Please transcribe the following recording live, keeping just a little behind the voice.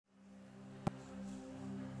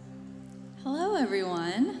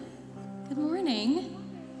everyone. Good morning.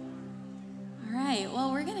 All right,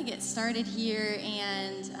 well, we're going to get started here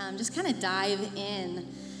and just kind of dive in.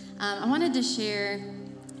 I wanted to share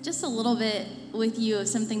just a little bit with you of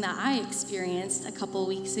something that I experienced a couple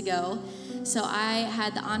weeks ago. So I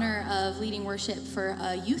had the honor of leading worship for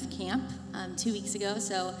a youth camp 2 weeks ago.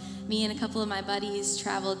 So me and a couple of my buddies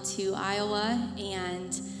traveled to Iowa,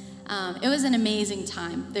 and it was an amazing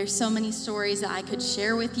time. There's so many stories that I could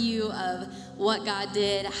share with you of what God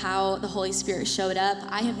did, how the Holy Spirit showed up.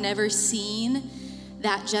 I have never seen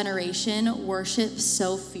that generation worship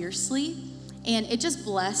so fiercely, and it just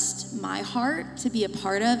blessed my heart to be a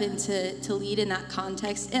part of and to lead in that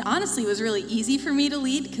context. It honestly was really easy for me to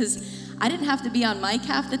lead because I didn't have to be on mic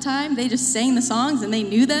half the time. They just sang the songs and they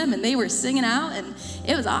knew them and they were singing out, and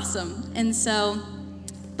it was awesome. And so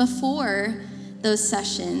before those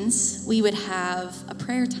sessions, we would have a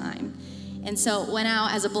prayer time. And so it went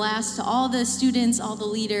out as a blast to all the students, all the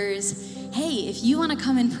leaders. Hey, if you want to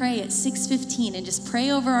come and pray at 6:15 and just pray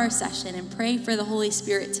over our session and pray for the Holy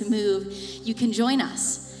Spirit to move, you can join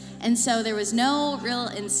us. And so there was no real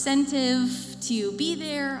incentive to be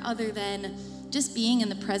there other than just being in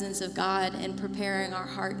the presence of God and preparing our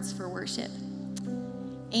hearts for worship.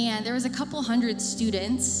 And there was a couple hundred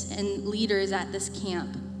students and leaders at this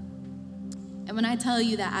camp. And when I tell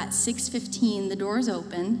you that at 6:15, the doors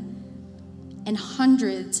open and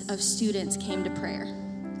hundreds of students came to prayer,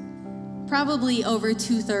 probably over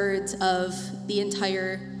 2/3 of the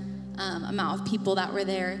entire amount of people that were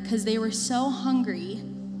there, because they were so hungry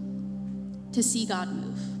to see God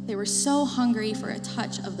move. They were so hungry for a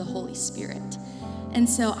touch of the Holy Spirit. And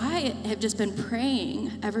so I have just been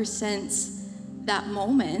praying ever since that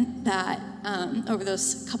moment, that over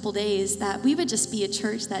those couple days, that we would just be a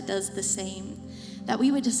church that does the same, that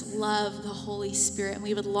we would just love the Holy Spirit and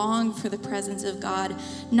we would long for the presence of God,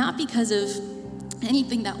 not because of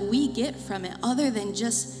anything that we get from it other than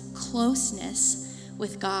just closeness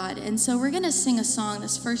with God. And so we're going to sing a song.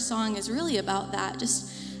 This first song is really about that, just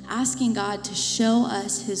asking God to show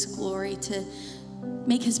us his glory, to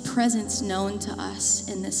make his presence known to us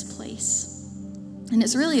in this place. And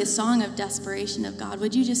it's really a song of desperation of God.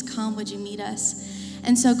 Would you just come? Would you meet us?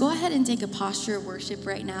 And so go ahead and take a posture of worship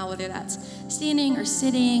right now, whether that's standing or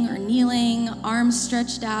sitting or kneeling, arms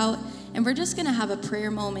stretched out. And we're just going to have a prayer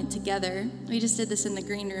moment together. We just did this in the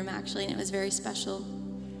green room, actually, and it was very special.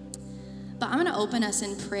 But I'm going to open us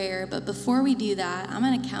in prayer. But before we do that, I'm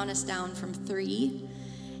going to count us down from 3.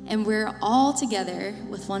 And we're all together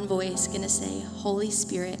with one voice going to say, Holy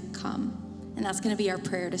Spirit, come. And that's going to be our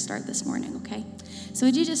prayer to start this morning, okay? So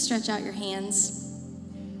would you just stretch out your hands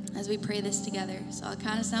as we pray this together? So I'll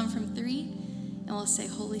count us down from 3, and we'll say,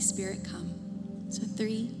 Holy Spirit, come. So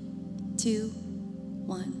 3, 2,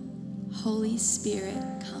 1. Holy Spirit,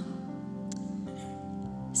 come.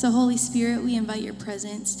 So Holy Spirit, we invite your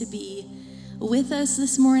presence to be with us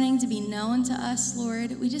this morning, to be known to us,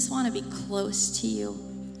 Lord. We just want to be close to you.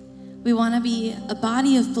 We want to be a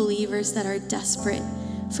body of believers that are desperate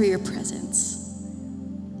for your presence.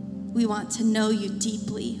 We want to know you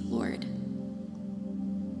deeply, Lord.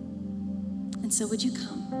 And so would you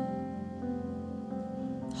come?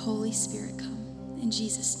 Holy Spirit, come. In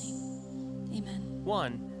Jesus' name, amen.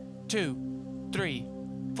 1, 2, 3,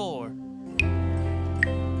 4.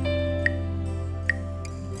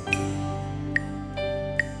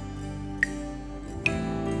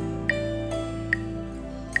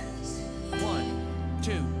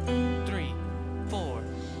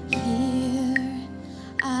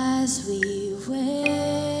 As we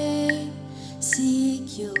wait,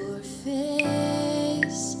 seek your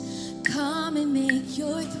face. Come and make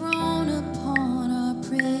your throne upon our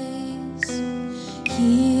praise.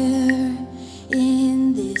 Here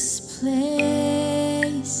in this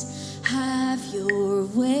place, have your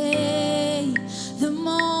way. The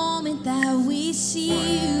moment that we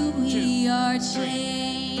see you, we are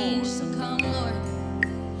changed. So come, Lord.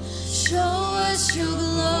 Show us your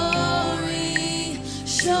glory.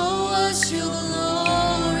 Show us your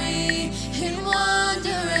glory. In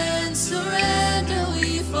wonder and surrender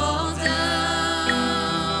we fall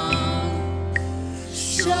down.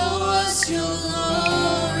 Show us your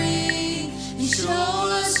glory. And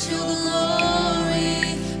show us your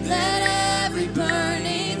glory. Let every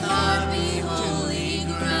burning heart be holy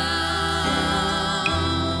ground.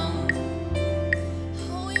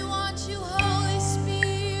 Oh, we want you, Holy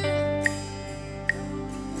Spirit.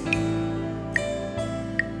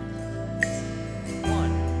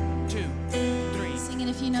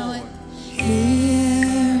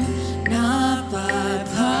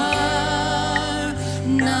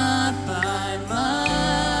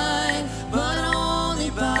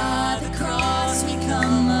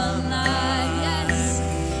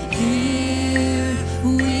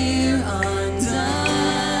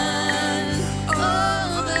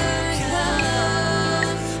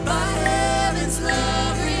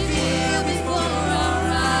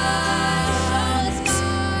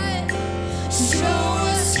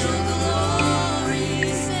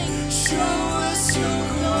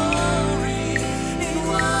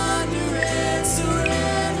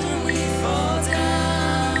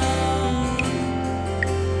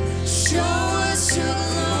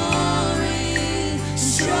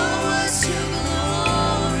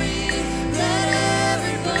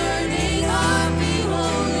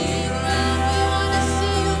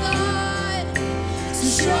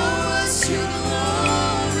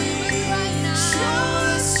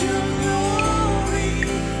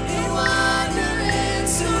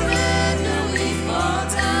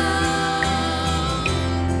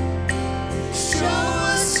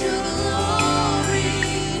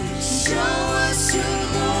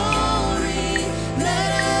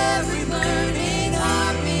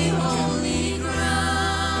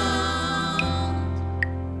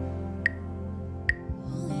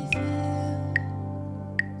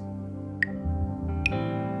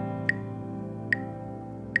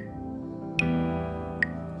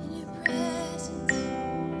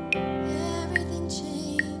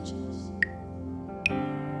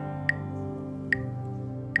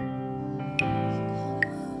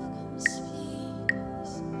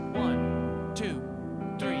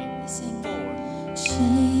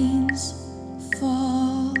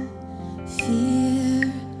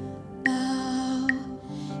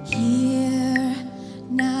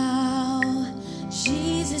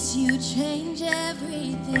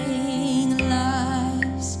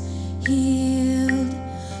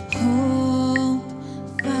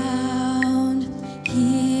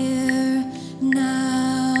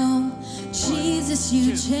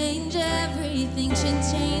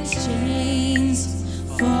 everything. Chains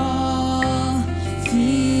fall,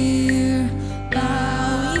 fear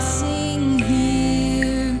bow. We sing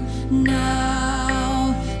here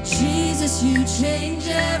now. Jesus, you change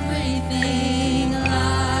everything.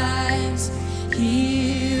 Lives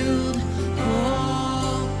healed,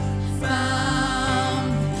 hope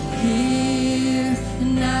found here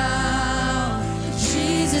now.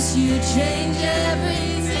 Jesus, you change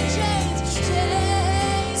everything.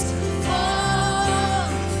 Chains fall,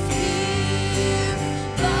 fear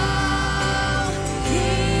bow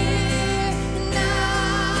here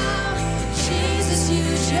now. Jesus, you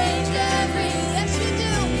change everything. Yes, you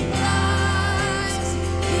do. Lives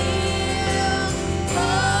healed,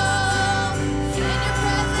 hope in your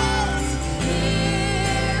presence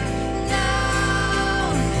here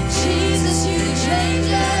now. Jesus, you change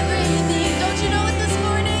everything. Don't you know it this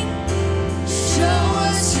morning? Show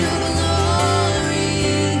us your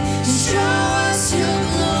glory. Show us your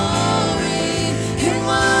glory. In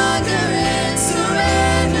wonder and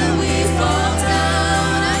surrender we fall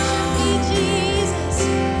down at your feet, Jesus.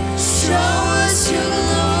 Show us your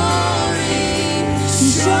glory.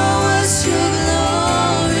 Show us your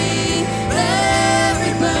glory. Let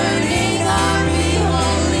every burning heart be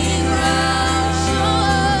holy ground.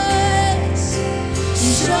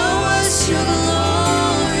 Show us your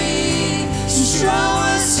glory. Show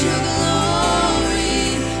us your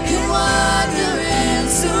glory. In wonder and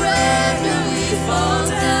surrender we fall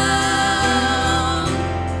down.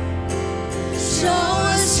 Show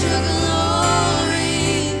us your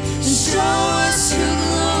glory. Show us your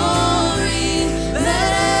glory.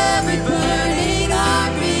 Let every burning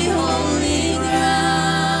heart be holy ground.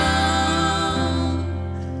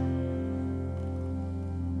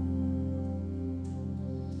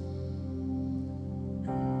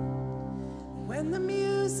 When the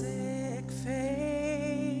music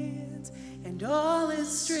fades and all is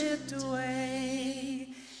stripped away,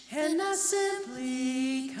 and I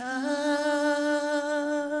simply come,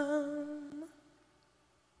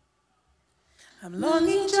 I'm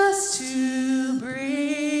longing just to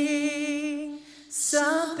bring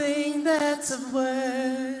something that's of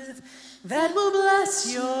worth that will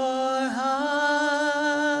bless your heart.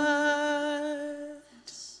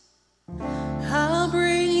 I'll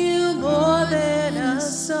bring you more than a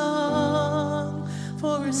song,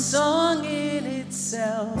 for a song in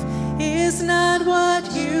itself is not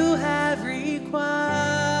what you have required.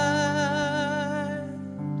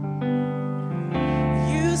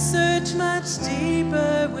 You search much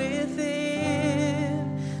deeper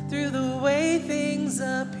within, through the way things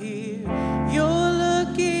appear. You're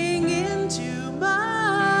looking into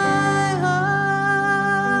my heart.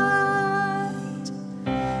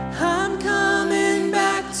 I'm coming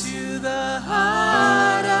back to the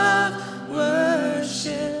heart of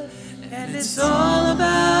worship, and it's all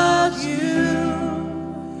about you.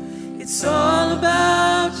 It's all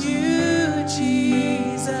about you,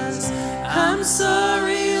 Jesus. I'm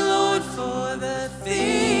sorry, Lord, for the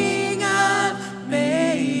thing I've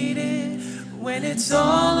made it, when it's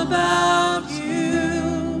all about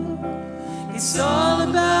you. It's all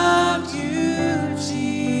about you,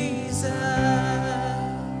 Jesus.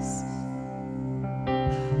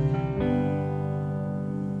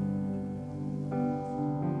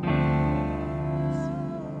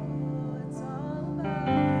 It's all about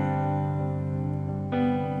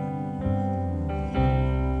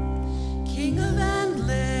King of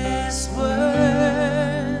endless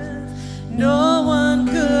worth, no one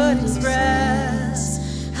could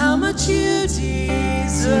express how much you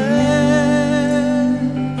deserve.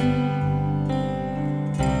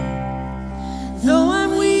 Though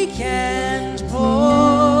I'm weak and poor,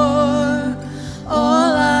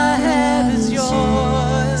 all I have is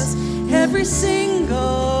yours, every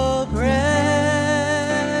single breath.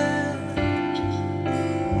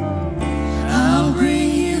 I'll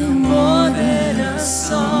bring you more than a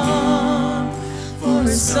song, for a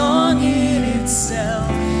song in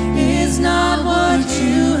itself is not what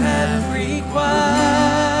you have required.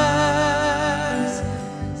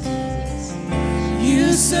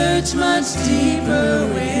 You search much deeper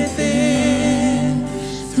within,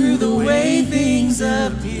 through the way things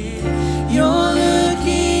appear. You're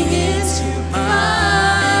looking into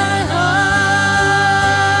my heart.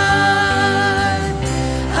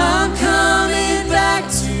 I'm coming back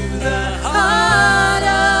to the heart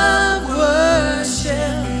of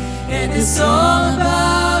worship, and it's all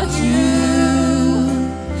about you.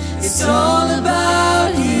 It's all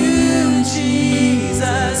about you,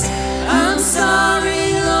 Jesus. I'm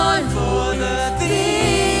sorry, Lord, for the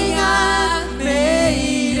thing I've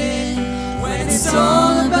made it, when it's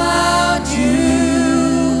all about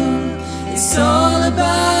you. It's all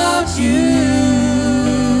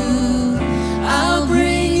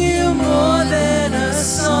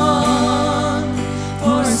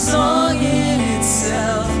song in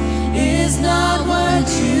itself is not what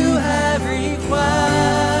you have required.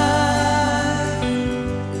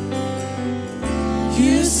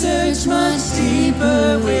 You search much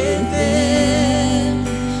deeper within,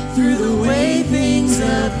 through the way things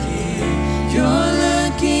appear. You're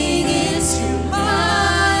looking into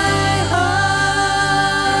my heart.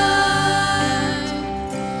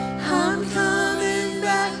 I'm coming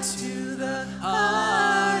back to the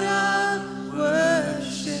heart of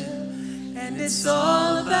worship, and it's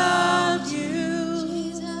all about you.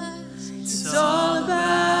 It's all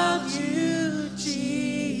about you,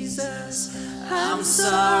 Jesus. I'm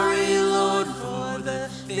sorry, Lord, for the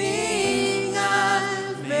thing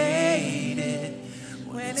I've made it,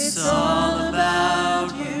 when it's all about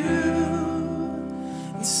you.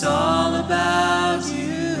 It's all about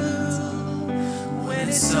you. When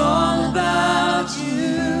it's all about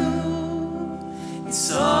you.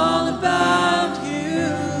 It's all about you.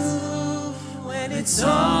 When it's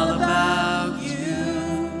all about you.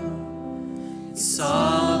 It's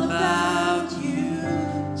all about you,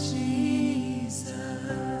 Jesus.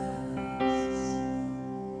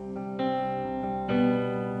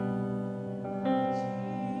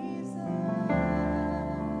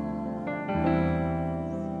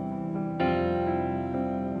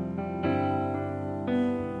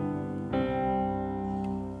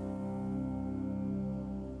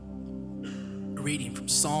 Reading from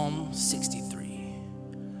Psalm 63.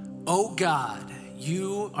 O God,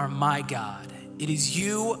 you are my God. It is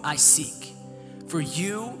you I seek. For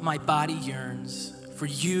you my body yearns. For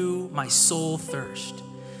you my soul thirsts.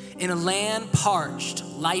 In a land parched,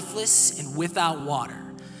 lifeless, and without water,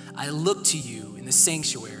 I look to you in the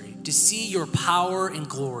sanctuary to see your power and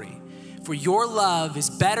glory. For your love is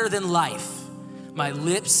better than life. My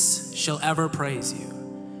lips shall ever praise you.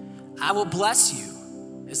 I will bless you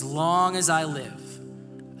as long as I live.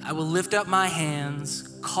 I will lift up my hands,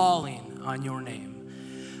 calling on your name.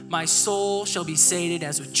 My soul shall be sated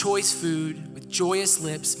as with choice food. With joyous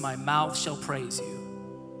lips, my mouth shall praise you.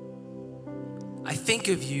 I think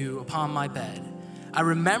of you upon my bed. I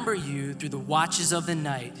remember you through the watches of the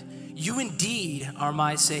night. You indeed are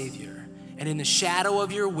my Savior, and in the shadow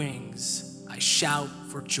of your wings, I shout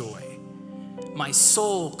for joy. My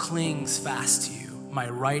soul clings fast to you. My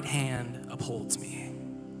right hand upholds me.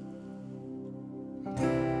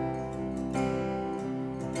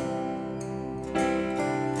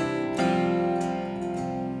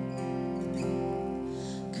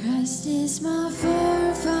 Christ is my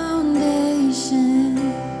firm foundation,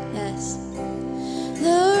 yes,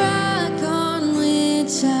 the rock on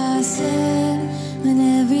which I stand when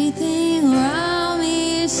everything around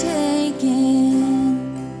me is shaking.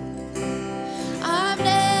 I've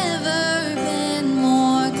never been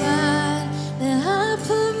more glad that I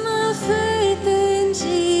put my faith in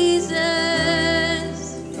Jesus,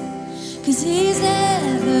 'cause he's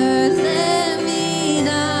never let me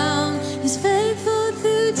down. He's faithful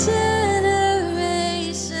through generations.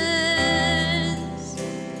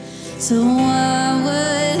 So why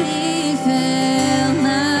would he fail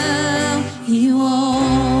now? He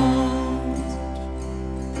won't.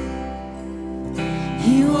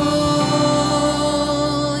 He won't.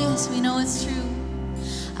 Yes, we know it's true.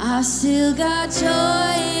 I still got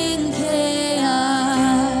joy in chaos.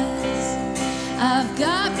 I've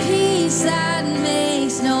got peace that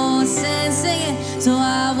makes no sense. Sing it. So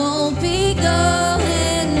I won't be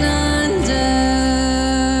going under.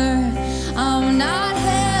 I'm not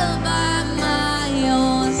held by my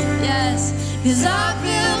own. Yes, 'cause I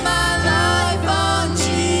build my life on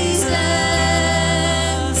Jesus,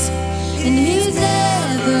 and he's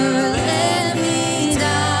never let me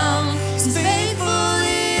down. He's faithful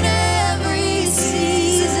in every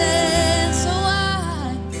season.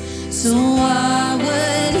 So why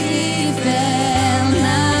would he fail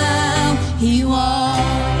now? He won't.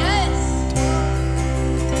 Yes.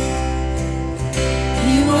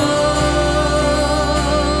 He won't.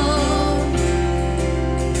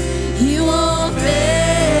 He won't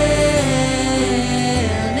fail.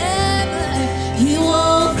 Never. He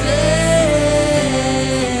won't fail.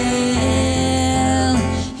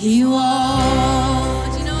 He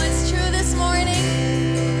won't. You know it's true this morning.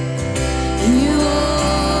 He won't.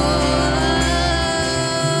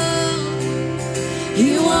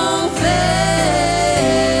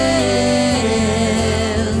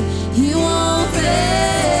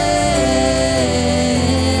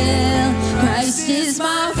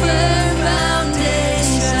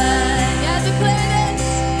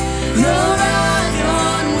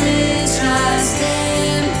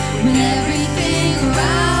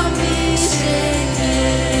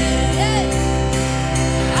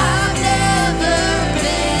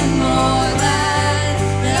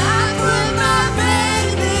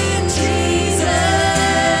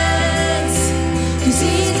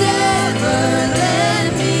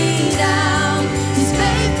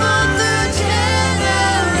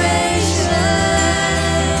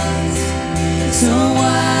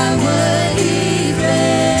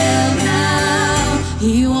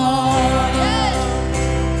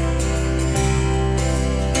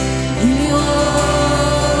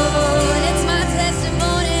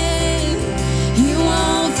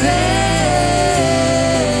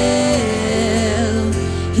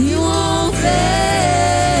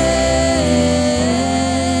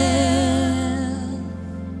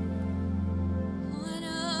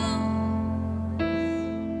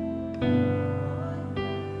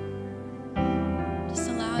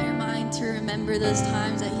 remember those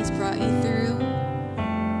times that he's brought you through.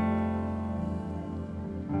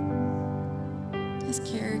 His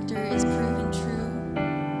character is proven true.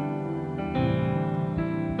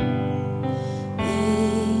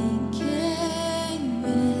 Rain came,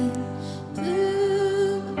 wind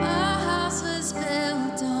blew, but my house was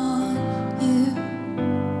built on you.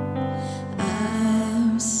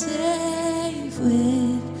 I'm safe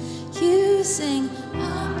with you. Sing,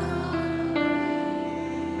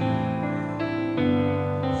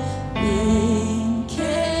 rain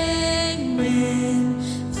came, wind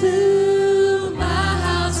flew, my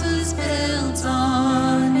house was built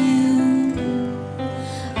on you.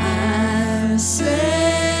 I'm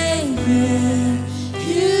safe with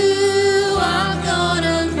you. I'm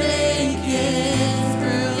gonna make it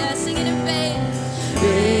through. Yeah, sing it in faith.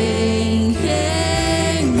 Rain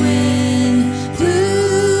came, wind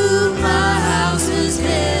blew, my house was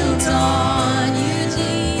built on you,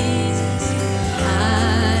 Jesus.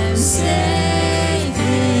 I'm safe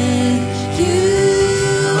with you.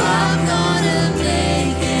 I'm gonna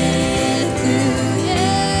make it through.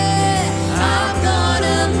 Yeah, I'm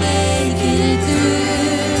gonna make it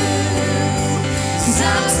through. 'Cause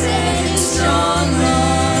I'm standing strong,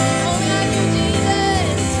 Lord. Oh, thank you,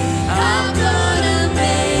 Jesus. I'm gonna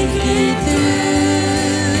make it through.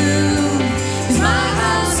 'Cause my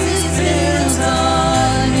house is built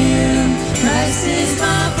on you. Christ is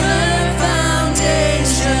my firm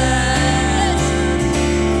foundation,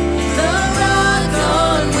 the rock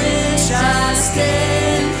on which I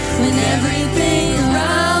stand when everything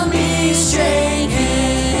around me's shaking.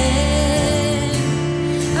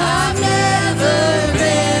 I've never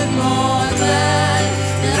been more glad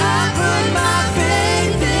that I put my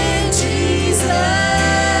faith in Jesus.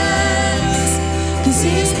 'Cause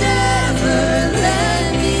he's never let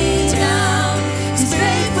me down. He's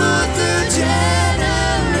faithful through generations.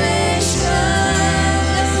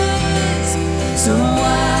 So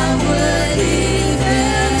why would he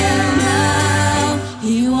fail now?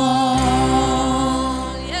 He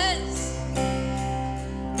won't. Yes.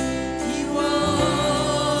 He won't.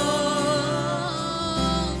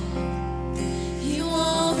 He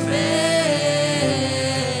won't fail.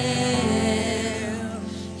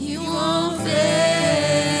 He won't fail.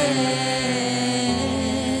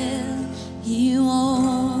 He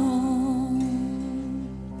won't.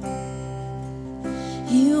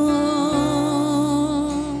 He won't.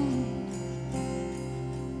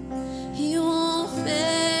 He won't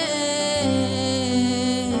fail.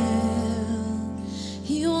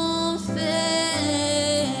 He won't fail.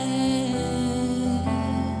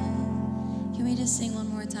 Can we just sing one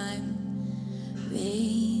more time?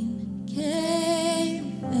 Rain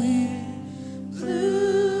came, wind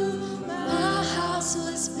blew, my house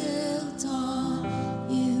was built on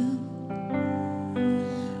you.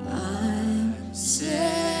 I'm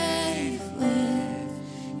safe with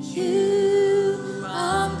you.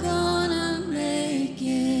 I'm gonna make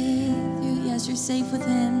it through. Yes, you're safe with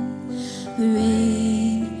him.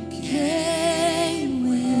 Rain came,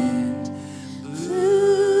 wind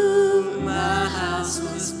blew, my house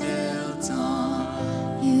was built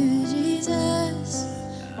on you, Jesus.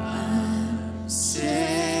 I'm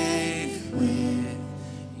safe with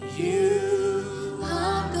you.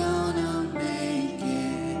 I'm gonna make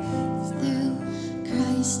it through.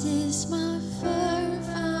 Christ is my firm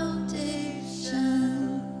foundation.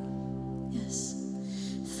 Yes.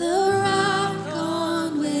 The rock on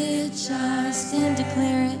which I stand,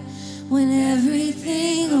 declare it when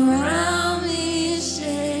everything around me is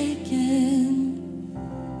shaking.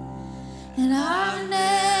 And I've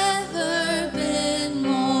never been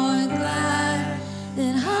more glad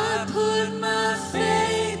that I put my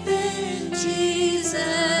faith in Jesus.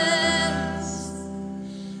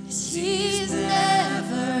 'Cause he's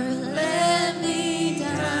never let me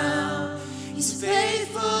down. He's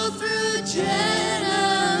faithful through generations.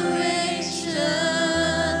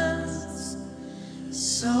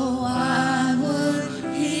 So why would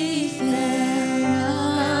he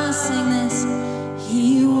fail? Sing this. He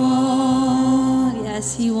won't.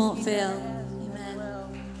 Yes, he won't fail. Amen.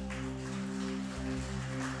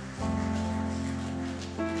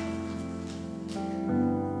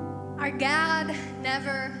 Our God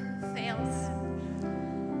never fails.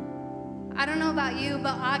 I don't know about you,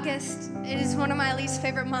 but August is one of my least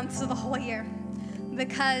favorite months of the whole year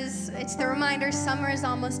because it's the reminder summer is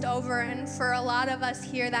almost over, and for a lot of us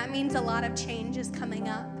here, that means a lot of change is coming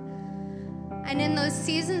up. And in those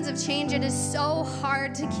seasons of change, it is so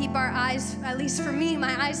hard to keep our eyes, at least for me,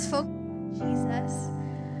 my eyes focused on Jesus.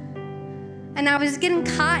 And I was getting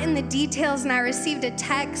caught in the details, and I received a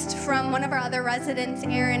text from one of our other residents,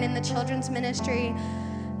 Aaron, in the children's ministry.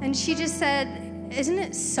 And she just said, isn't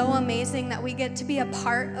it so amazing that we get to be a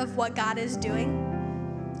part of what God is doing?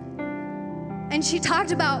 And she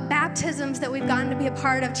talked about baptisms that we've gotten to be a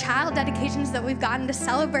part of, child dedications that we've gotten to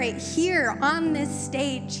celebrate here on this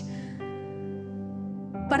stage.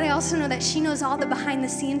 But I also know that she knows all the behind the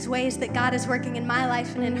scenes ways that God is working in my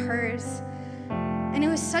life and in hers. And it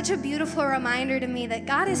was such a beautiful reminder to me that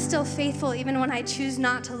God is still faithful even when I choose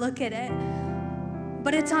not to look at it.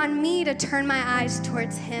 But it's on me to turn my eyes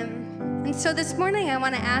towards Him. And so this morning I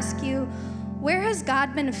want to ask you, where has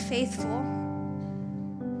God been faithful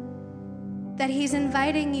that He's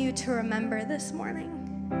inviting you to remember this morning?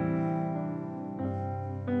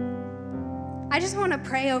 I just want to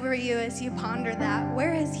pray over you as you ponder that.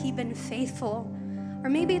 Where has He been faithful? Or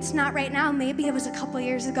maybe it's not right now. Maybe it was a couple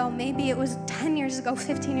years ago. Maybe it was 10 years ago,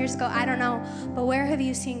 15 years ago. I don't know. But where have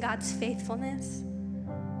you seen God's faithfulness?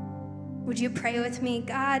 Would you pray with me?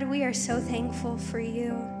 God, we are so thankful for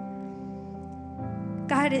You.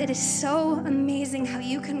 God, it is so amazing how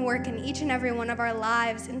You can work in each and every one of our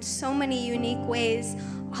lives in so many unique ways,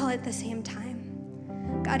 all at the same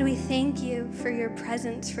time. God, we thank You for Your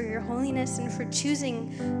presence, for Your holiness, and for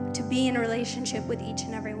choosing to be in a relationship with each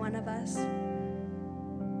and every one of us.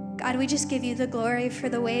 God, we just give You the glory for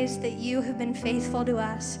the ways that You have been faithful to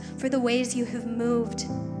us, for the ways You have moved,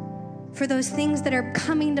 for those things that are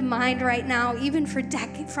coming to mind right now, even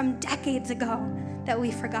from decades ago that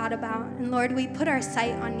we forgot about. And Lord, we put our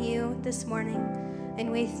sight on You this morning,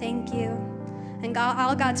 and we thank You. And God,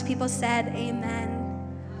 all God's people said,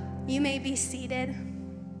 amen. You may be seated.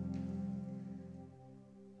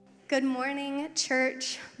 Good morning,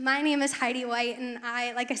 church. My name is Heidi White, and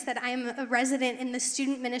like I said, I am a resident in the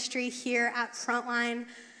student ministry here at Frontline.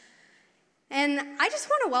 And I just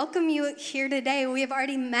want to welcome you here today. We have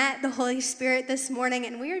already met the Holy Spirit this morning,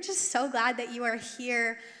 and we are just so glad that you are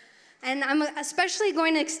here. And I'm especially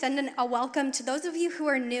going to extend a welcome to those of you who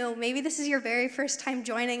are new. Maybe this is your very first time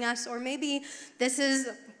joining us, or maybe this is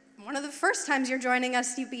one of the first times you're joining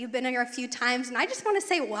us. You've been here a few times, and I just want to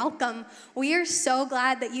say welcome. We are so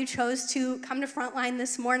glad that you chose to come to Frontline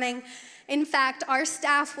this morning. In fact, our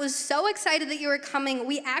staff was so excited that you were coming,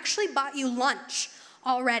 we actually bought you lunch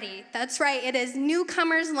already. That's right, it is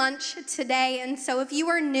newcomers lunch today. And so if you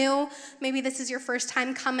are new, maybe this is your first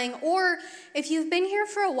time coming, or if you've been here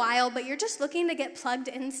for a while but you're just looking to get plugged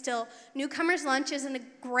in still, newcomers lunch is a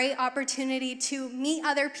great opportunity to meet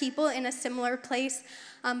other people in a similar place,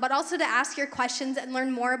 but also to ask your questions and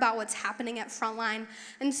learn more about what's happening at Frontline.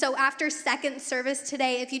 And so after second service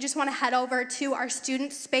today, if you just want to head over to our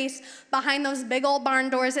student space behind those big old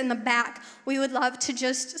barn doors in the back, we would love to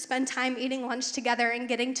just spend time eating lunch together and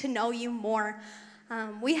getting to know you more.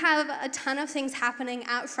 We have a ton of things happening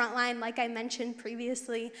at Frontline, like I mentioned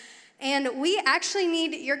previously, and we actually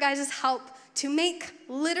need your guys' help to make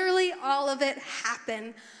literally all of it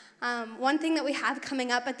happen. One thing that we have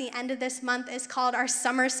coming up at the end of this month is called our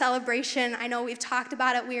summer celebration. I know we've talked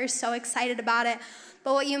about it. We are so excited about it.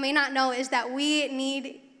 But what you may not know is that we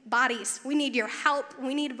need bodies. We need your help.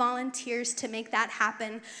 We need volunteers to make that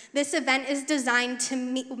happen. This event is designed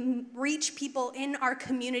to reach people in our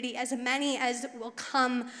community, as many as will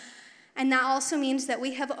come. And that also means that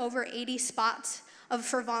we have over 80 spots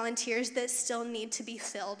for volunteers that still need to be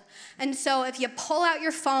filled. And so if you pull out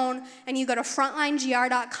your phone and you go to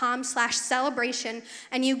frontlinegr.com/celebration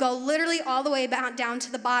and you go literally all the way down to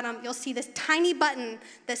the bottom, you'll see this tiny button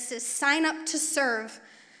that says sign up to serve.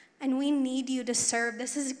 And we need you to serve.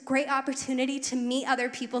 This is a great opportunity to meet other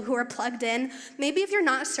people who are plugged in. Maybe if you're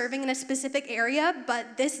not serving in a specific area,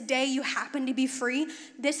 but this day you happen to be free,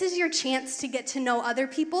 this is your chance to get to know other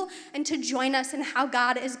people and to join us in how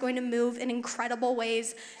God is going to move in incredible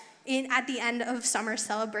ways at the end of summer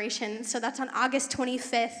celebration. So that's on August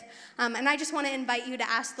 25th. And I just want to invite you to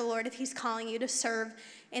ask the Lord if He's calling you to serve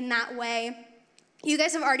in that way. You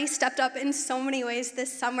guys have already stepped up in so many ways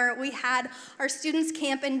this summer. We had our students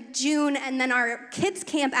camp in June and then our kids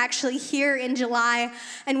camp actually here in July.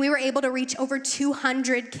 And we were able to reach over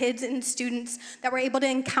 200 kids and students that were able to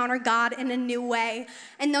encounter God in a new way.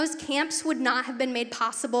 And those camps would not have been made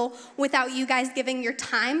possible without you guys giving your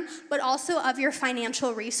time, but also of your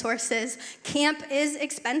financial resources. Camp is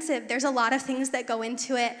expensive. There's a lot of things that go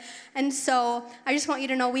into it. And so I just want you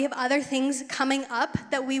to know we have other things coming up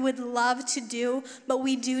that we would love to do, but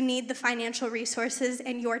we do need the financial resources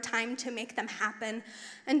and your time to make them happen.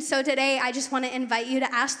 And so today I just want to invite you to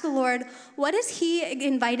ask the Lord, what is He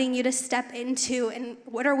inviting you to step into, and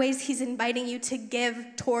what are ways He's inviting you to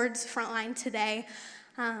give towards Frontline today?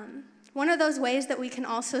 One of those ways that we can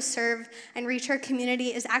also serve and reach our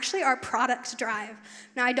community is actually our product drive.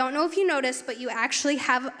 Now, I don't know if you noticed, but you actually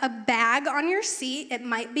have a bag on your seat. It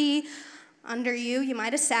might be under you. You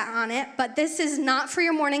might have sat on it, but this is not for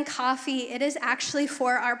your morning coffee. It is actually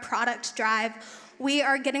for our product drive. We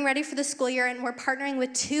are getting ready for the school year, and we're partnering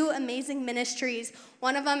with two amazing ministries.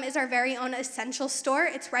 One of them is our very own Essential Store.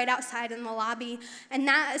 It's right outside in the lobby, and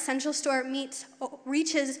that Essential Store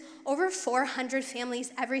reaches over 400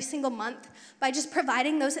 families every single month by just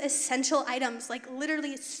providing those essential items, like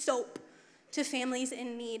literally soap, to families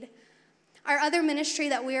in need. Our other ministry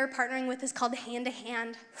that we are partnering with is called Hand to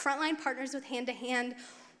Hand. Frontline partners with Hand to Hand,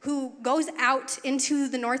 who goes out into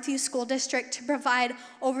the Northview School District to provide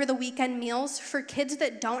over the weekend meals for kids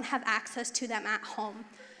that don't have access to them at home.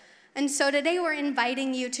 And so today we're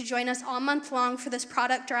inviting you to join us all month long for this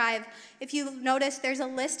product drive. If you notice, there's a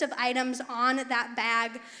list of items on that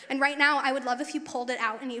bag. And right now, I would love if you pulled it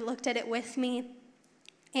out and you looked at it with me.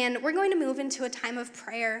 And we're going to move into a time of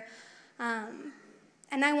prayer.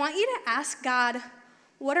 And I want you to ask God,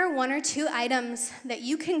 what are one or two items that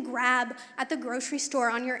you can grab at the grocery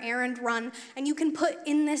store on your errand run and you can put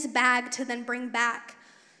in this bag to then bring back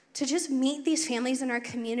to just meet these families in our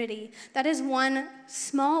community? That is one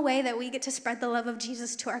small way that we get to spread the love of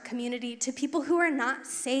Jesus to our community, to people who are not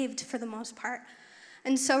saved for the most part.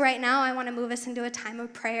 And so right now, I want to move us into a time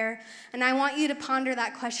of prayer. And I want you to ponder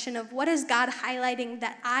that question of, what is God highlighting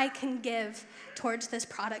that I can give towards this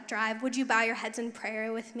product drive? Would you bow your heads in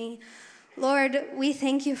prayer with me? Lord, we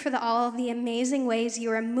thank you for all of the amazing ways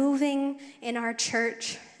you are moving in our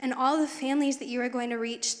church and all the families that you are going to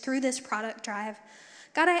reach through this product drive.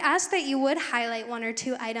 God, I ask that you would highlight one or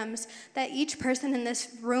two items that each person in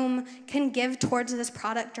this room can give towards this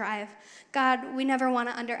product drive. God, we never want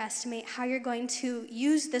to underestimate how you're going to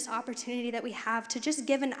use this opportunity that we have to just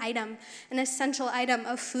give an item, an essential item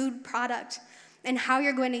of food product, and how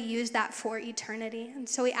you're going to use that for eternity. And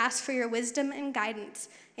so we ask for your wisdom and guidance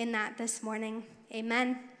in that this morning.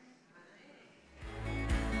 Amen.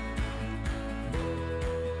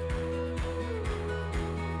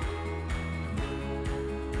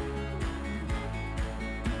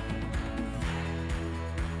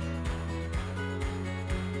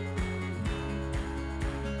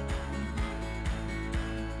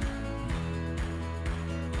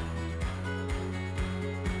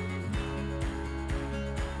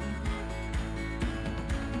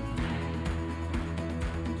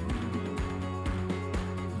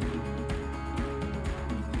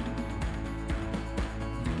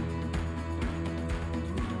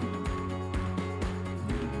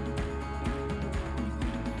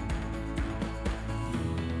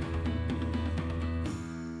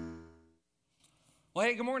 Well,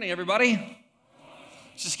 hey, good morning, everybody.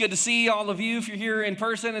 It's just good to see all of you. If you're here in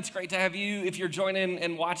person, it's great to have you. If you're joining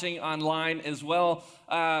and watching online as well,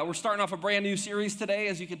 we're starting off a brand new series today,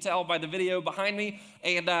 as you can tell by the video behind me.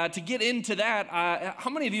 And to get into that, how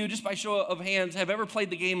many of you, just by show of hands, have ever played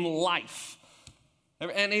the game Life?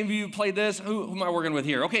 Any of you played this? Who am I working with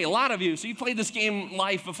here? Okay, a lot of you. So you played this game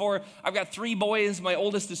Life before. I've got 3 boys. My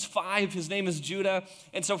oldest is 5. His name is Judah.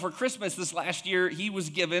 And so for Christmas this last year, he was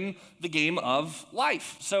given the game of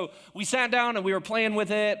Life. So we sat down and we were playing with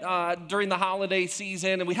it during the holiday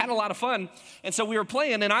season, and we had a lot of fun. And so we were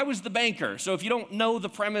playing, and I was the banker. So if you don't know the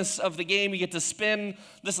premise of the game, you get to spin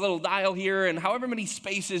this little dial here, and however many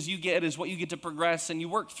spaces you get is what you get to progress, and you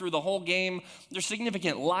work through the whole game. There's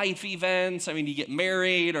significant life events. I mean, you get married,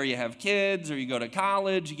 or you have kids, or you go to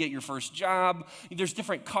college, you get your first job. There's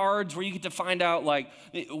different cards where you get to find out, like,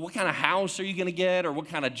 what kind of house are you going to get, or what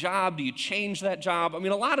kind of job, do you change that job? I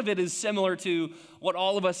mean, a lot of it is similar to what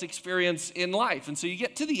all of us experience in life. And so you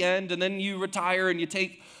get to the end, and then you retire, and you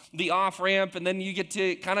take the off-ramp, and then you get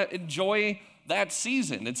to kind of enjoy that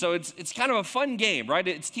season. And so it's kind of a fun game, right?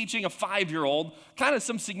 It's teaching a 5-year-old kind of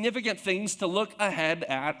some significant things to look ahead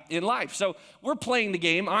at in life. So we're playing the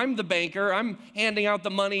game. I'm the banker. I'm handing out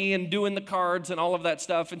the money and doing the cards and all of that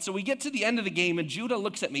stuff. And so we get to the end of the game, and Judah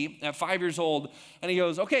looks at me at 5 years old, and he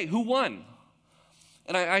goes, okay, who won?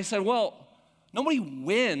 And I said, well, nobody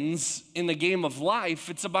wins in the game of life.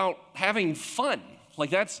 It's about having fun.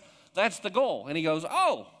 Like, that's the goal. And he goes,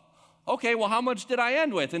 oh, okay, well, how much did I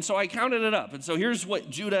end with? And so I counted it up. And so here's what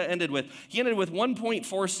Judah ended with. He ended with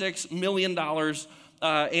 $1.46 million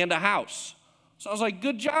and a house. So I was like,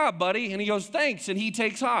 good job, buddy. And he goes, thanks. And he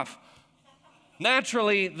takes off.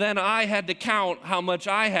 Naturally, then I had to count how much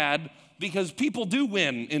I had, because people do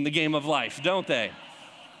win in the game of life, don't they?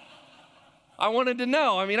 I wanted to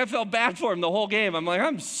know. I mean, I felt bad for him the whole game. I'm like,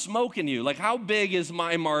 I'm smoking you. Like, how big is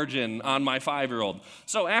my margin on my 5-year-old?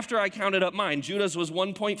 So after I counted up mine, Judah's was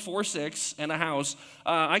 1.46 and a house.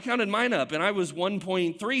 I counted mine up, and I was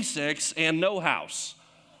 1.36 and no house.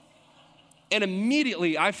 And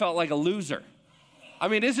immediately, I felt like a loser. I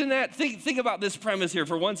mean, isn't that, think about this premise here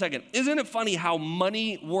for 1 second. Isn't it funny how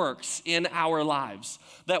money works in our lives?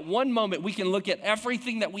 That one moment we can look at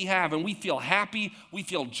everything that we have and we feel happy, we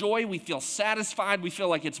feel joy, we feel satisfied, we feel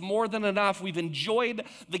like it's more than enough. We've enjoyed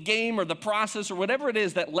the game or the process or whatever it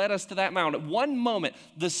is that led us to that amount. At one moment,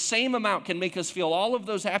 the same amount can make us feel all of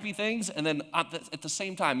those happy things and then at the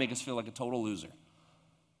same time make us feel like a total loser.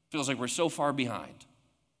 Feels like we're so far behind.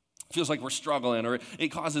 Feels like we're struggling, or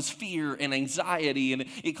it causes fear and anxiety, and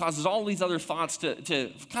it causes all these other thoughts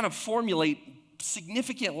to kind of formulate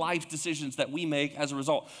significant life decisions that we make as a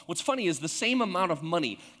result. What's funny is the same amount of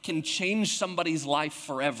money can change somebody's life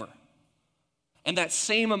forever. And that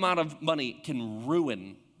same amount of money can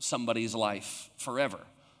ruin somebody's life forever.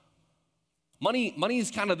 Money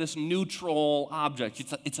is kind of this neutral object.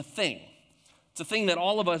 It's a thing. It's a thing that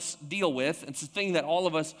all of us deal with. It's a thing that all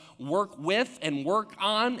of us work with and work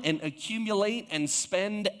on and accumulate and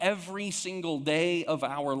spend every single day of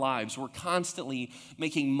our lives. We're constantly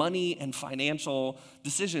making money and financial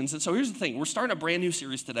decisions. And so here's the thing. We're starting a brand new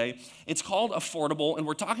series today. It's called Affordable, and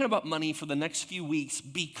we're talking about money for the next few weeks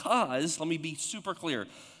because, let me be super clear,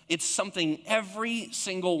 it's something every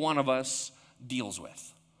single one of us deals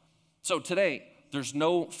with. So today, there's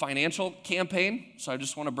no financial campaign, so I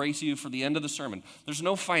just want to brace you for the end of the sermon. There's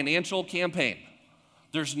no financial campaign.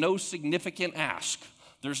 There's no significant ask.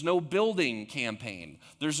 There's no building campaign.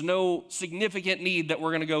 There's no significant need that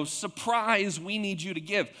we're going to go, surprise, we need you to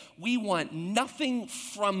give. We want nothing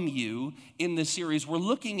from you in this series. We're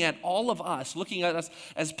looking at all of us, looking at us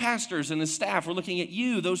as pastors and as staff. We're looking at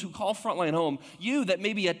you, those who call Frontline home, you that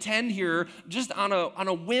maybe attend here just on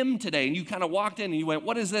a whim today, and you kind of walked in and you went,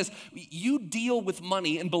 what is this? You deal with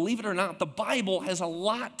money, and believe it or not, the Bible has a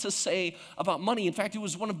lot to say about money. In fact, it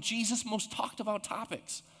was one of Jesus' most talked about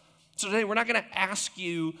topics. So today, we're not going to ask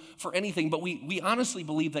you for anything, but we honestly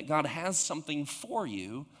believe that God has something for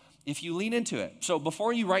you if you lean into it. So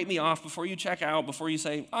before you write me off, before you check out, before you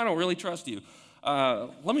say, I don't really trust you,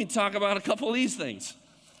 let me talk about a couple of these things.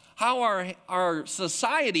 How our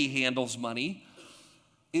society handles money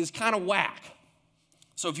is kind of whack.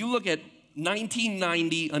 So if you look at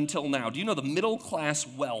 1990 until now, do you know the middle class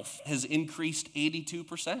wealth has increased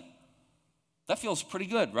 82%? That feels pretty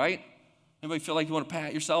good, right? Anybody feel like you want to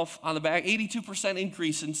pat yourself on the back? 82%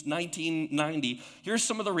 increase since 1990. Here's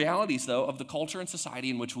some of the realities, though, of the culture and society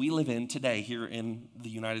in which we live in today here in the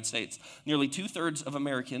United States. Nearly 2/3 of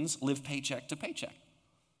Americans live paycheck to paycheck.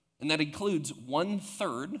 And that includes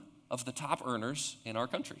 1/3 of the top earners in our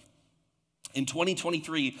country. In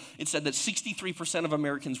 2023, it said that 63% of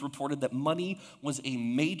Americans reported that money was a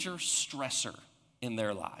major stressor in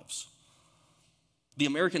their lives. The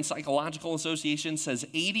American Psychological Association says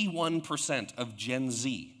 81% of Gen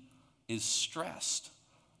Z is stressed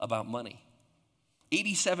about money.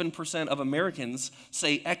 87% of Americans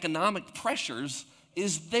say economic pressures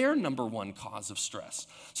is their number one cause of stress.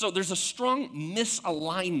 So there's a strong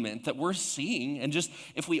misalignment that we're seeing, and just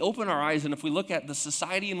if we open our eyes and if we look at the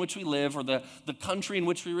society in which we live or the country in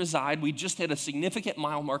which we reside, we just hit a significant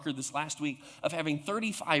mile marker this last week of having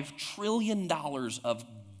 $35 trillion of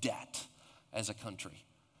debt as a country.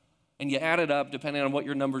 And you add it up, depending on what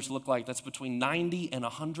your numbers look like, that's between $90,000 and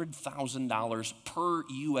 $100,000 per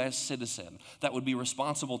U.S. citizen that would be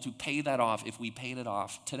responsible to pay that off if we paid it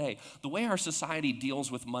off today. The way our society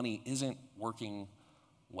deals with money isn't working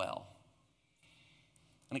well.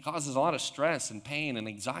 And it causes a lot of stress and pain and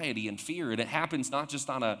anxiety and fear, and it happens not just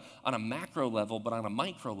on a macro level, but on a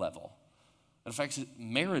micro level. It affects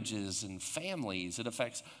marriages and families. It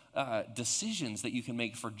affects decisions that you can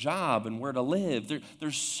make for job and where to live.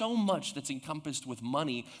 There's so much that's encompassed with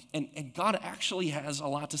money, and God actually has a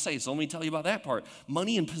lot to say. So let me tell you about that part.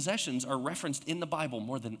 Money and possessions are referenced in the Bible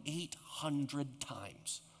more than 800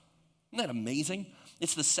 times. Isn't that amazing?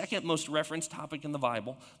 It's the second most referenced topic in the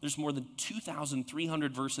Bible. There's more than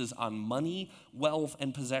 2,300 verses on money, wealth,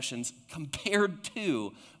 and possessions compared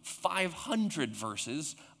to 500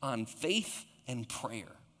 verses on faith and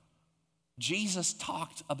prayer. Jesus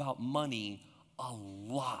talked about money a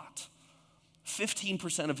lot.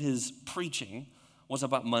 15% of his preaching was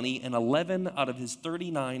about money, and 11 out of his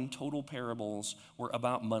 39 total parables were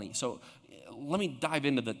about money. So let me dive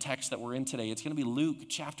into the text that we're in today. It's going to be Luke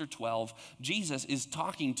chapter 12. Jesus is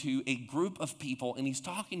talking to a group of people, and he's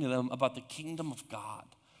talking to them about the kingdom of God.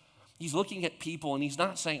 He's looking at people and he's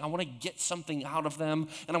not saying, I want to get something out of them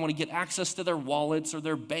and I want to get access to their wallets or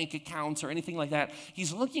their bank accounts or anything like that.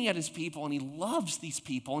 He's looking at his people and he loves these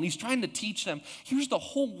people and he's trying to teach them, here's the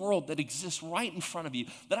whole world that exists right in front of you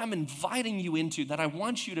that I'm inviting you into, that I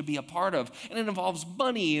want you to be a part of. And it involves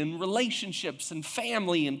money and relationships and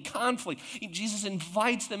family and conflict. Jesus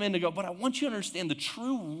invites them in to go, but I want you to understand the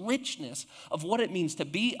true richness of what it means to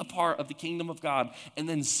be a part of the kingdom of God. And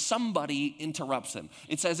then somebody interrupts him.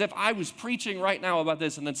 It's as if I was preaching right now about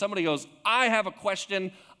this, and then somebody goes, I have a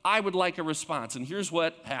question, I would like a response. And here's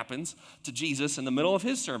what happens to Jesus in the middle of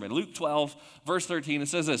his sermon. Luke 12, verse 13, it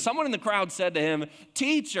says this, someone in the crowd said to him,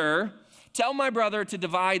 Teacher, tell my brother to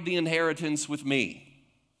divide the inheritance with me.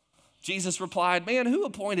 Jesus replied, man, who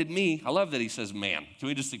appointed me? I love that he says man. Can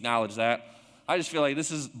we just acknowledge that? I just feel like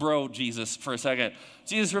this is bro Jesus for a second.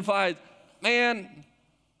 Jesus replied, man,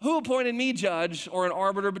 who appointed me judge or an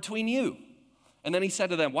arbiter between you? And then he said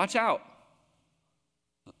to them, watch out.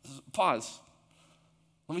 Pause.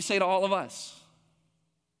 Let me say to all of us,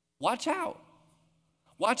 watch out.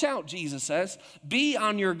 Watch out, Jesus says. Be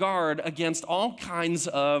on your guard against all kinds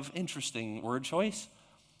of, interesting word choice,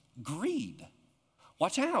 greed.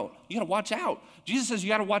 Watch out. You got to watch out. Jesus says you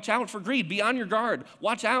got to watch out for greed. Be on your guard.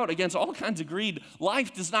 Watch out against all kinds of greed.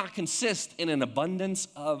 Life does not consist in an abundance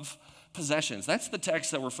of possessions. That's the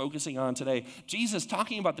text that we're focusing on today. Jesus,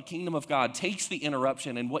 talking about the kingdom of God, takes the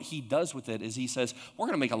interruption, and what he does with it is he says, we're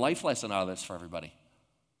going to make a life lesson out of this for everybody.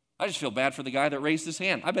 I just feel bad for the guy that raised his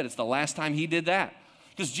hand. I bet it's the last time he did that.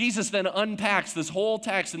 Because Jesus then unpacks this whole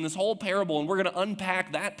text and this whole parable, and we're going to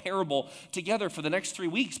unpack that parable together for the next 3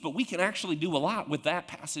 weeks, but we can actually do a lot with that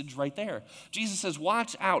passage right there. Jesus says,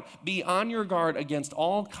 watch out, be on your guard against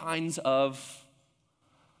all kinds of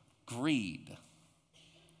greed.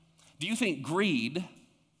 Do you think greed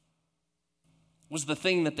was the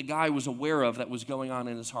thing that the guy was aware of that was going on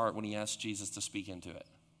in his heart when he asked Jesus to speak into it?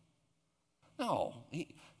 No.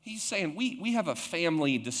 He's saying, we have a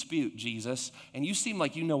family dispute, Jesus, and you seem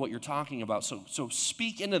like you know what you're talking about, so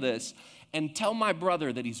speak into this and tell my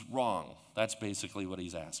brother that he's wrong. That's basically what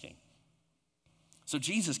he's asking. So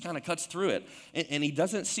Jesus kind of cuts through it, and he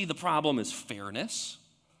doesn't see the problem as fairness.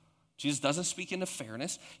 Jesus doesn't speak into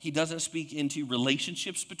fairness. He doesn't speak into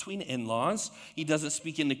relationships between in-laws. He doesn't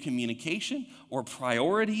speak into communication or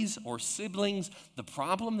priorities or siblings. The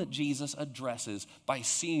problem that Jesus addresses by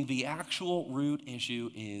seeing the actual root issue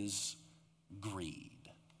is greed.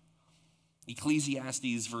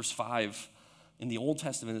 Ecclesiastes verse 5 in the Old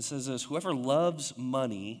Testament, it says this, whoever loves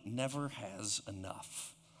money never has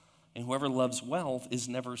enough, and whoever loves wealth is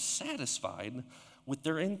never satisfied with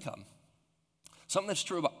their income. Something that's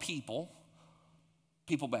true about people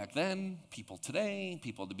back then, people today,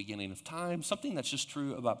 people at the beginning of time, something that's just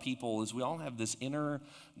true about people is we all have this inner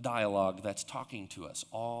dialogue that's talking to us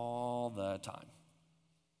all the time.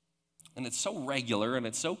 And it's so regular and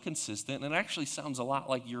it's so consistent and it actually sounds a lot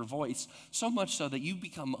like your voice, so much so that you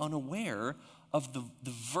become unaware of the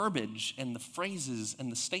verbiage and the phrases and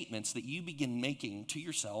the statements that you begin making to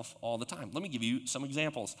yourself all the time. Let me give you some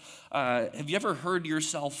examples. Have you ever heard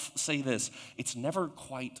yourself say this? It's never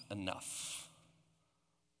quite enough.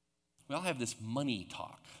 We all have this money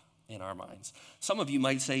talk in our minds. Some of you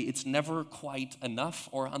might say it's never quite enough,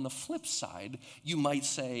 or on the flip side, you might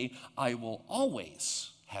say, I will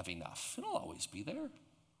always have enough. It'll always be there.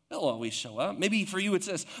 It'll always show up. Maybe for you it's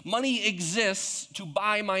this, money exists to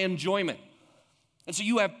buy my enjoyment. And so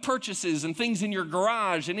you have purchases and things in your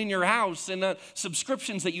garage and in your house and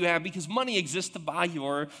subscriptions that you have because money exists to buy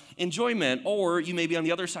your enjoyment. Or you may be on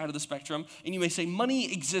the other side of the spectrum and you may say,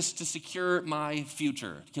 money exists to secure my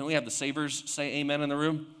future. Can we have the savers say amen in the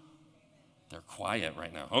room? They're quiet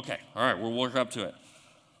right now. Okay, all right, we'll work up to it.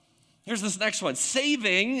 Here's this next one.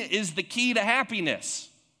 Saving is the key to happiness.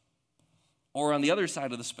 Or on the other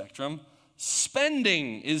side of the spectrum,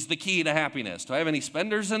 spending is the key to happiness. Do I have any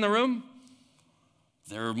spenders in the room?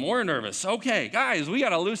 They're more nervous. Okay, guys, we got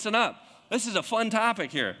to loosen up. This is a fun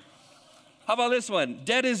topic here. How about this one?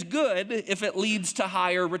 Debt is good if it leads to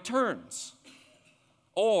higher returns.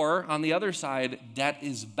 Or, on the other side, debt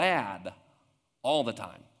is bad all the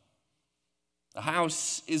time. A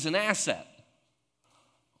house is an asset,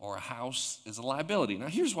 or a house is a liability. Now,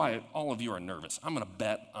 here's why all of you are nervous. I'm going to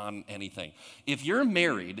bet on anything. If you're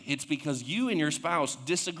married, it's because you and your spouse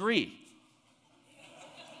disagree.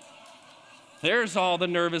 There's all the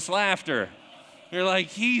nervous laughter. You're like,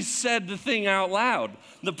 he said the thing out loud.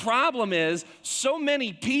 The problem is, so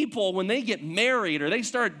many people, when they get married or they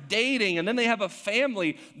start dating and then they have a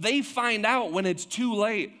family, they find out when it's too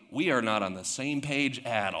late, we are not on the same page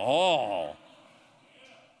at all.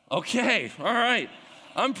 Okay, all right.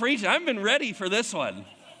 I'm preaching. I've been ready for this one.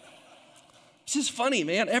 This is funny,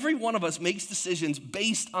 man. Every one of us makes decisions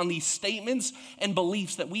based on these statements and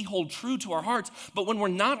beliefs that we hold true to our hearts. But when we're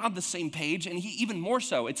not on the same page, and even more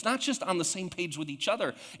so, it's not just on the same page with each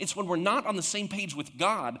other. It's when we're not on the same page with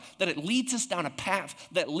God that it leads us down a path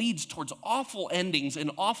that leads towards awful endings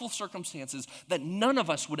and awful circumstances that none of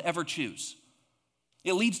us would ever choose.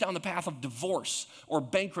 It leads down the path of divorce or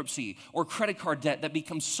bankruptcy or credit card debt that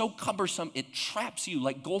becomes so cumbersome it traps you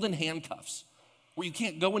like golden handcuffs, where you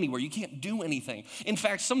can't go anywhere, you can't do anything. In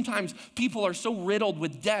fact, sometimes people are so riddled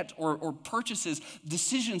with debt or purchases,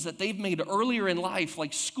 decisions that they've made earlier in life,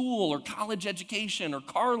 like school or college education or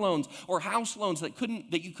car loans or house loans that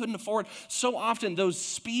you couldn't afford. So often those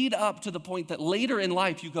speed up to the point that later in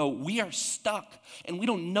life you go, we are stuck and we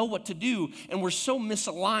don't know what to do. And we're so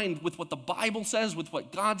misaligned with what the Bible says, with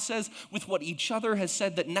what God says, with what each other has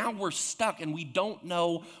said, that now we're stuck and we don't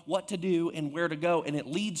know what to do and where to go. And it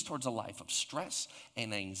leads towards a life of stress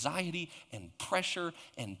and anxiety and pressure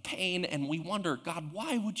and pain, and we wonder, God,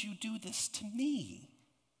 why would you do this to me?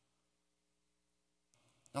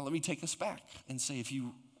 Now let me take us back and say, if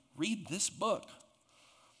you read this book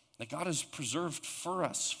that God has preserved for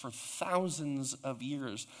us for thousands of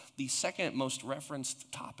years, the second most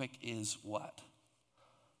referenced topic is what?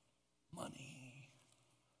 Money.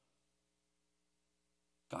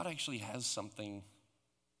 God actually has something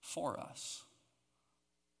for us.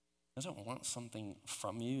 He doesn't want something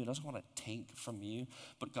from you. He doesn't want to take from you.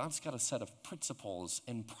 But God's got a set of principles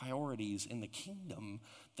and priorities in the kingdom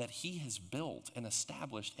that he has built and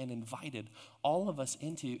established and invited all of us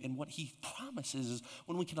into. And what he promises is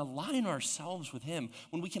when we can align ourselves with him,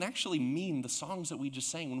 when we can actually mean the songs that we just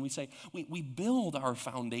sang, when we say we build our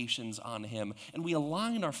foundations on him and we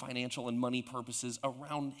align our financial and money purposes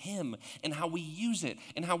around him and how we use it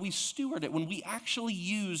and how we steward it, when we actually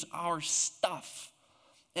use our stuff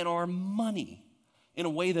and our money in a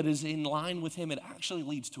way that is in line with him, it actually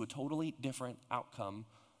leads to a totally different outcome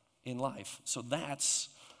in life. So that's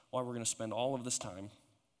why we're going to spend all of this time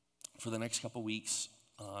for the next couple weeks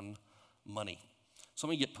on money. So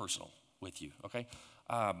let me get personal with you, okay?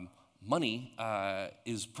 Money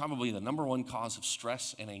is probably the number one cause of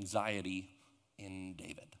stress and anxiety in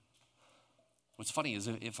David. What's funny is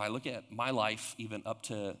if I look at my life even up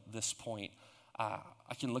to this point,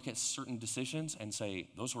 I can look at certain decisions and say,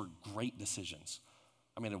 those were great decisions.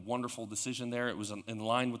 I made a wonderful decision there. It was in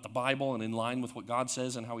line with the Bible and in line with what God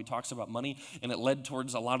says and how he talks about money. And it led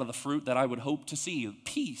towards a lot of the fruit that I would hope to see,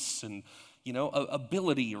 peace and,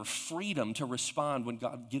 ability or freedom to respond when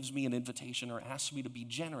God gives me an invitation or asks me to be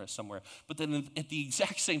generous somewhere. But then at the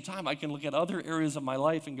exact same time, I can look at other areas of my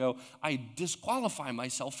life and go, I disqualify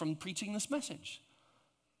myself from preaching this message.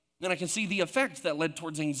 Then I can see the effect that led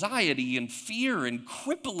towards anxiety and fear and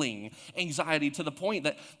crippling anxiety to the point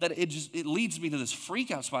that it leads me to this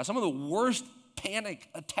freak out spot. Some of the worst panic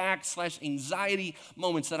attacks / anxiety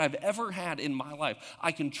moments that I've ever had in my life,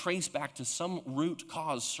 I can trace back to some root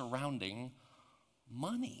cause surrounding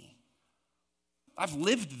money. I've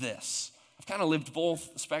lived this. I've kind of lived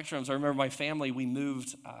both spectrums. I remember my family, we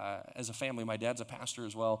moved as a family. My dad's a pastor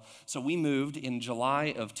as well. So we moved in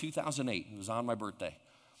July of 2008. It was on my birthday.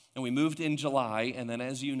 And we moved in July, and then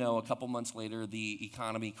as you know, a couple months later, the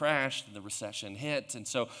economy crashed, and the recession hit. And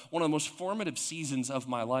so one of the most formative seasons of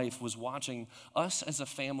my life was watching us as a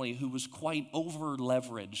family who was quite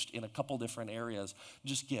over-leveraged in a couple different areas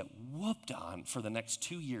just get whooped on for the next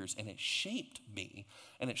 2 years. And it shaped me,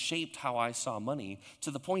 and it shaped how I saw money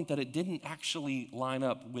to the point that it didn't actually line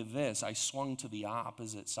up with this. I swung to the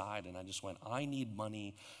opposite side, and I just went, I need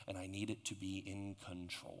money, and I need it to be in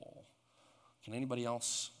control. Can anybody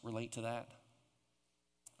else relate to that?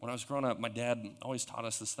 When I was growing up, my dad always taught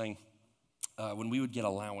us this thing. When we would get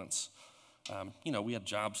allowance, we had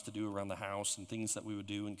jobs to do around the house and things that we would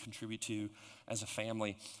do and contribute to as a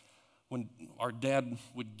family. When our dad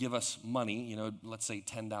would give us money, let's say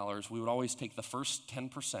 $10, we would always take the first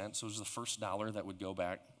 10%, so it was the first dollar that would go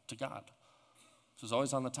back to God. So it was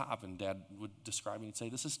always on the top, and Dad would describe me and say,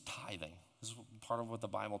 this is tithing. This is part of what the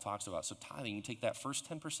Bible talks about. So tithing, you take that first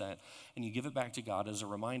 10% and you give it back to God as a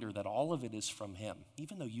reminder that all of it is from him.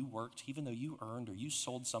 Even though you worked, even though you earned or you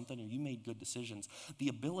sold something or you made good decisions, the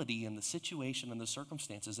ability and the situation and the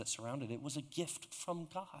circumstances that surrounded it was a gift from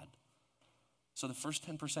God. So the first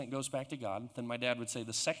 10% goes back to God. Then my dad would say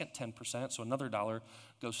the second 10%, so another dollar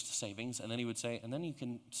goes to savings. And then he would say, and then you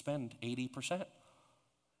can spend 80%.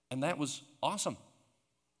 And that was awesome.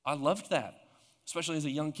 I loved that. especially as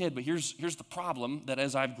a young kid. But here's the problem that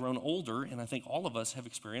as I've grown older, and I think all of us have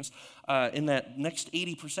experienced, in that next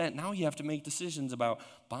 80%, now you have to make decisions about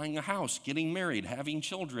buying a house, getting married, having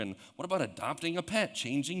children. What about adopting a pet,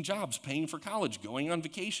 changing jobs, paying for college, going on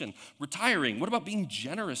vacation, retiring? What about being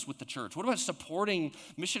generous with the church? What about supporting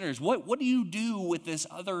missionaries? What do you do with this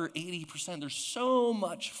other 80%? There's so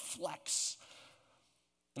much flex.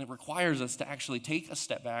 And it requires us to actually take a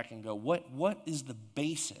step back and go, what is the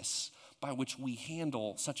basis by which we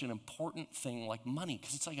handle such an important thing like money?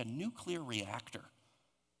 Because it's like a nuclear reactor.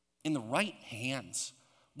 In the right hands,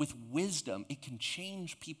 with wisdom, it can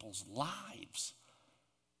change people's lives.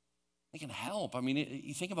 It can help. I mean,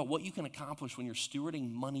 you think about what you can accomplish when you're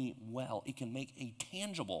stewarding money well. It can make a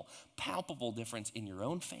tangible, palpable difference in your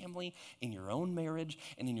own family, in your own marriage,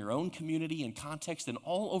 and in your own community and context and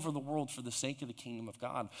all over the world for the sake of the kingdom of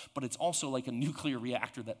God. But it's also like a nuclear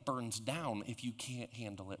reactor that burns down if you can't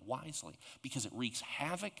handle it wisely, because it wreaks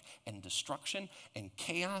havoc and destruction and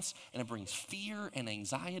chaos, and it brings fear and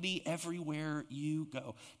anxiety everywhere you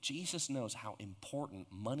go. Jesus knows how important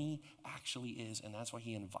money actually is, and that's why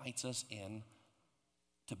he invites us in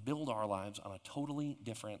to build our lives on a totally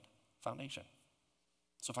different foundation.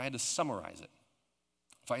 So if I had to summarize it,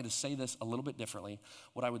 if I had to say this a little bit differently,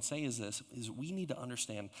 what I would say is this, is we need to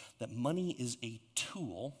understand that money is a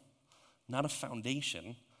tool, not a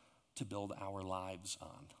foundation, to build our lives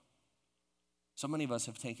on. So many of us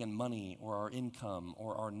have taken money or our income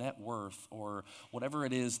or our net worth or whatever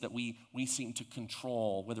it is that we seem to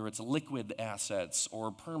control, whether it's liquid assets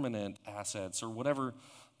or permanent assets or whatever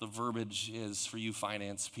the verbiage is for you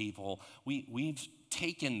finance people. We've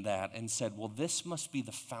taken that and said, well, this must be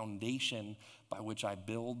the foundation by which I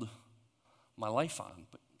build my life on.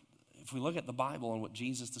 But if we look at the Bible and what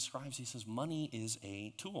Jesus describes, he says money is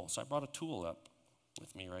a tool. So I brought a tool up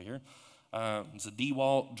with me right here. It's a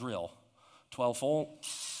DeWalt drill, 12 volt.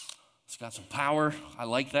 It's got some power. I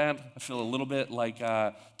like that. I feel a little bit like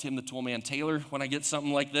Tim the Toolman Taylor when I get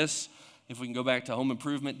something like this. If we can go back to Home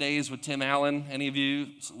Improvement days with Tim Allen, any of you,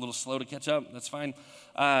 it's a little slow to catch up, that's fine.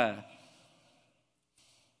 I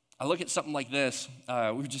look at something like this. We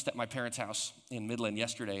were just at my parents' house in Midland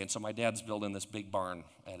yesterday, and so my dad's building this big barn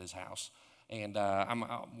at his house. And I'm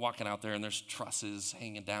walking out there, and there's trusses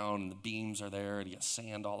hanging down, and the beams are there, and he got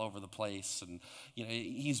sand all over the place. And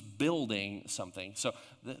he's building something. So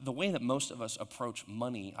the way that most of us approach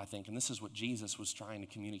money, I think, and this is what Jesus was trying to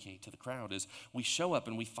communicate to the crowd, is we show up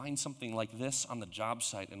and we find something like this on the job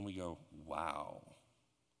site, and we go, wow,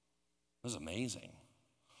 this is amazing.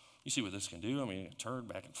 You see what this can do? I mean, it turned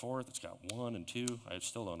back and forth. It's got 1 and 2. I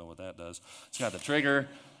still don't know what that does. It's got the trigger.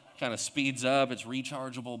 Kind of speeds up, it's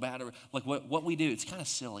rechargeable battery. Like what we do, it's kind of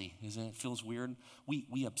silly, isn't it? It feels weird.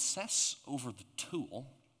 We obsess over the tool,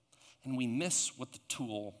 and we miss what the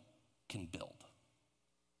tool can build.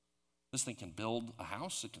 This thing can build a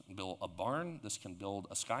house, it can build a barn, this can build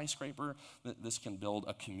a skyscraper, this can build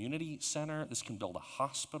a community center, this can build a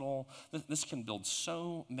hospital, this can build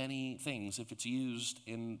so many things if it's used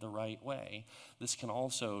in the right way. This can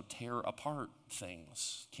also tear apart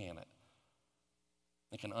things, can it?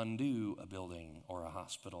 It can undo a building or a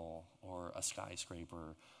hospital or a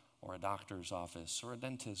skyscraper or a doctor's office or a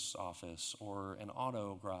dentist's office or an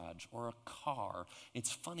auto garage or a car.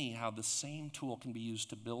 It's funny how the same tool can be used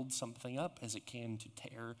to build something up as it can to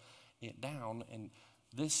tear it down. And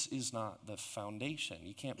this is not the foundation.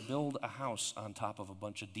 You can't build a house on top of a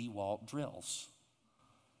bunch of DeWalt drills.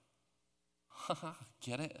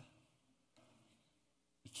 Get it?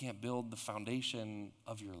 You can't build the foundation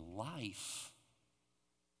of your life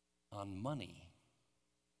on money.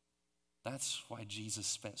 That's why Jesus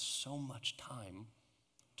spent so much time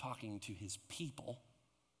talking to his people,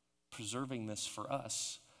 preserving this for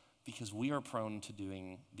us, because we are prone to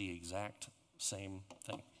doing the exact same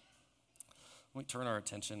thing. Let me turn our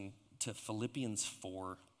attention to Philippians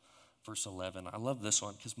 4, verse 11. I love this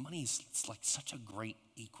one because money is like such a great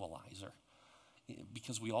equalizer.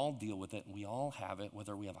 Because we all deal with it and we all have it,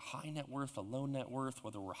 whether we have a high net worth, a low net worth,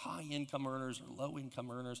 whether we're high income earners or low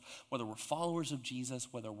income earners, whether we're followers of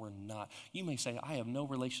Jesus, whether we're not. You may say, I have no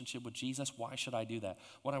relationship with Jesus. Why should I do that?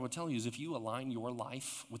 What I would tell you is if you align your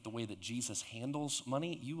life with the way that Jesus handles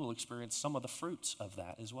money, you will experience some of the fruits of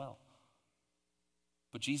that as well.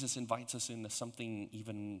 But Jesus invites us into something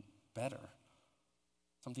even better.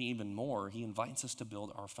 Something even more. He invites us to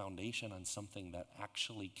build our foundation on something that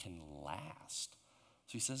actually can last.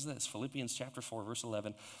 So he says this, Philippians chapter 4, verse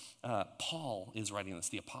 11. Paul is writing this,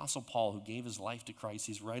 the Apostle Paul, who gave his life to Christ.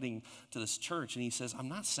 He's writing to this church, and he says, I'm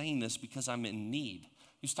not saying this because I'm in need.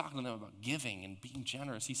 He's talking to them about giving and being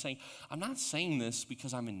generous. He's saying, I'm not saying this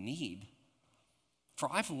because I'm in need. For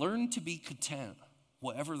I've learned to be content,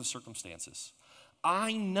 whatever the circumstances.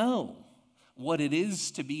 I know what it is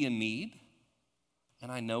to be in need,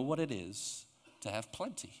 and I know what it is to have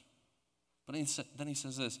plenty. But then he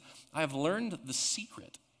says this, I have learned the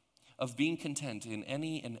secret of being content in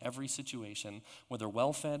any and every situation, whether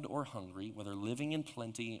well-fed or hungry, whether living in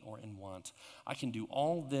plenty or in want. I can do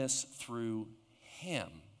all this through him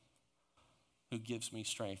who gives me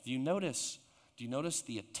strength. Do you notice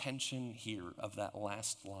the attention here of that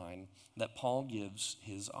last line that Paul gives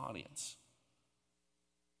his audience?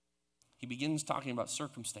 He begins talking about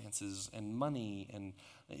circumstances and money and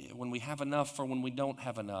when we have enough or when we don't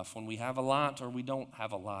have enough, when we have a lot or we don't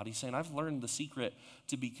have a lot. He's saying, I've learned the secret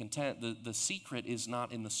to be content. The secret is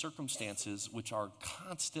not in the circumstances, which are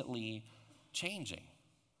constantly changing.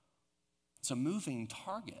 It's a moving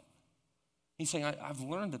target. He's saying, I've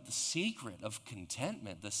learned that the secret of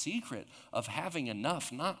contentment, the secret of having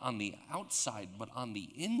enough, not on the outside, but on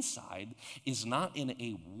the inside, is not in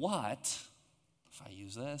a what. If I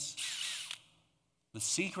use this, the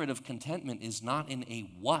secret of contentment is not in a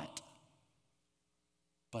what,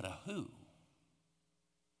 but a who.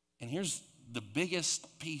 And here's the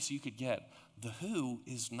biggest piece you could get. The who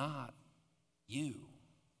is not you.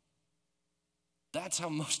 That's how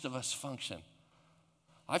most of us function.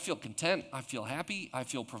 I feel content, I feel happy, I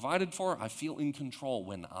feel provided for, I feel in control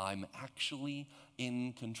when I'm actually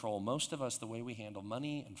in control. Most of us, the way we handle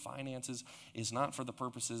money and finances is not for the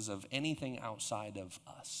purposes of anything outside of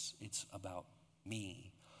us. It's about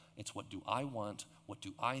me. It's what do I want, what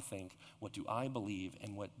do I think, what do I believe,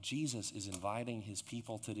 and what Jesus is inviting his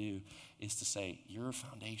people to do is to say, your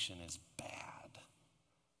foundation is bad.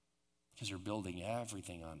 Because you're building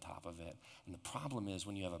everything on top of it. And the problem is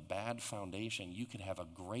when you have a bad foundation, you could have a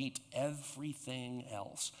great everything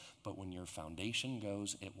else, but when your foundation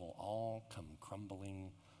goes, it will all come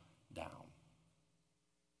crumbling down.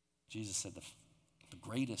 Jesus said the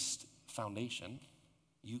greatest foundation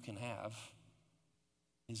you can have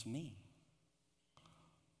is me.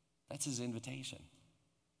 That's his invitation.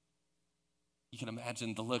 You can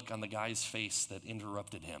imagine the look on the guy's face that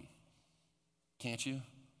interrupted him. Can't you?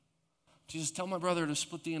 Jesus, tell my brother to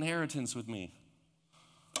split the inheritance with me.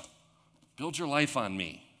 Build your life on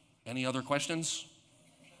me. Any other questions?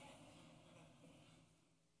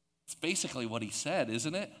 It's basically what he said,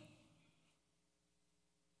 isn't it?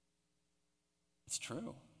 It's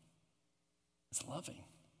true. It's loving.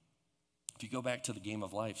 If you go back to the game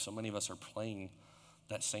of life, so many of us are playing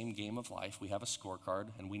that same game of life. We have a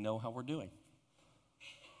scorecard and we know how we're doing.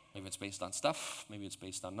 Maybe it's based on stuff, maybe it's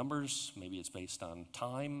based on numbers, maybe it's based on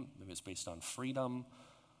time, maybe it's based on freedom.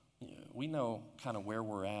 We know kind of where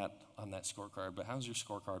we're at on that scorecard, but how's your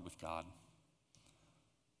scorecard with God?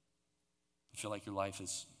 You feel like your life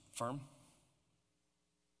is firm,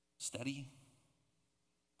 steady,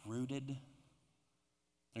 rooted?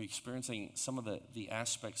 Are you experiencing some of the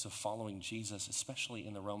aspects of following Jesus, especially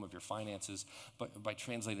in the realm of your finances, but by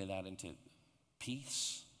translating that into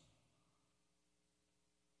peace?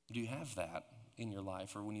 Do you have that in your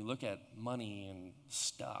life? Or when you look at money and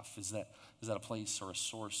stuff, is that a place or a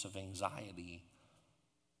source of anxiety,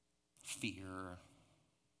 fear,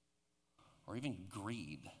 or even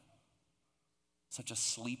greed? Such a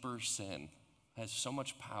sleeper sin has so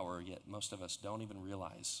much power, yet most of us don't even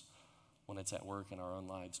realize when it's at work in our own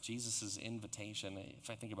lives. Jesus' invitation, if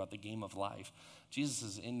I think about the game of life,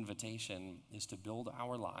 Jesus' invitation is to build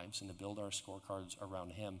our lives and to build our scorecards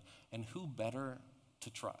around him. And who better to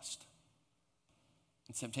trust?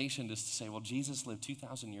 And temptation is to say, well, Jesus lived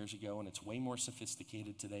 2,000 years ago and it's way more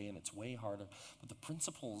sophisticated today and it's way harder. But the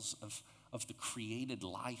principles of the created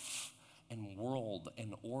life and world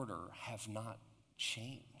and order have not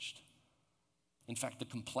changed. In fact, the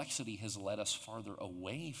complexity has led us farther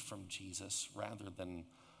away from Jesus rather than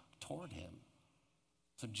toward him.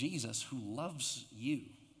 So Jesus, who loves you,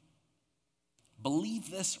 believe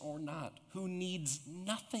this or not, who needs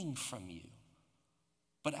nothing from you,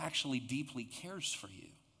 but actually deeply cares for you,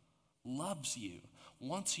 loves you,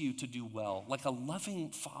 wants you to do well, like a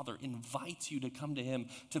loving father invites you to come to him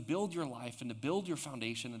to build your life and to build your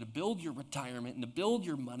foundation and to build your retirement and to build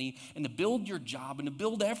your money and to build your job and to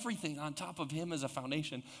build everything on top of him as a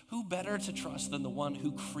foundation. Who better to trust than the one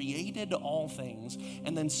who created all things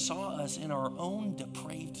and then saw us in our own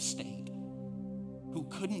depraved state, who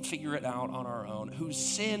couldn't figure it out on our own, whose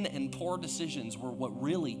sin and poor decisions were what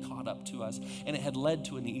really caught up to us, and it had led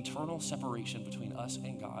to an eternal separation between us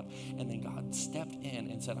and God. And then God stepped in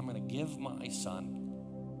and said, I'm going to give my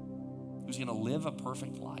son, who's going to live a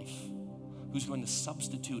perfect life, who's going to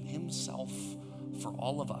substitute himself for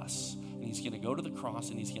all of us, and he's going to go to the cross,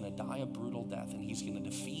 and he's going to die a brutal death, and he's going to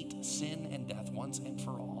defeat sin and death once and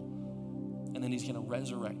for all. And then he's going to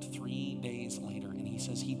resurrect 3 days later, and he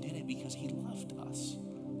says he did it because he loved us.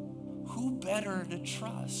 Who better to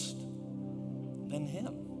trust than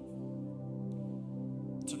him?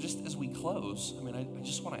 So just as we close, I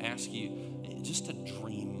just want to ask you just to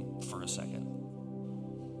dream for a second.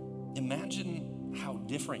 Imagine how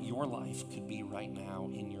different your life could be right now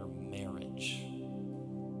in your marriage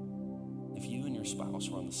if you and your spouse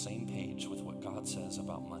were on the same page with what God says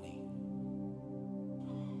about money.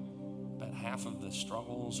 But half of the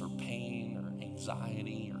struggles or pain or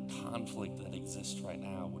anxiety or conflict that exists right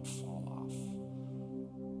now would fall off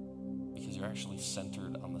because you're actually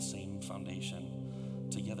centered on the same foundation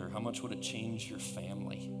together. How much would it change your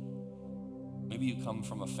family? Maybe you come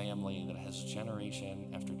from a family that has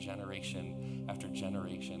generation after generation after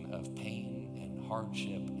generation of pain and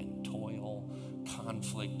hardship and toil,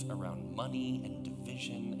 conflict around money and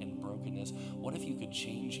division and brokenness. What if you could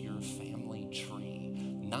change your family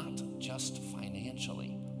tree, not just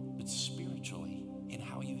financially, but spiritually in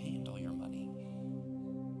how you handle your money?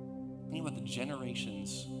 Think about the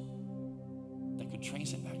generations that could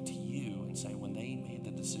trace it back to you and say, when they made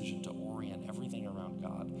the decision to orient everything around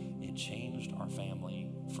God, it changed our family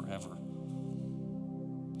forever.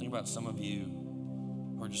 Think about some of you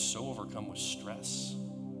who are just so overcome with stress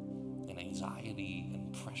and anxiety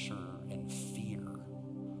and pressure and fear.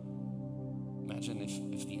 Imagine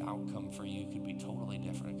if the outcome for you could be totally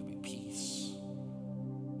different. It could be peace,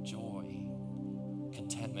 joy,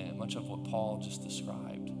 contentment, much of what Paul just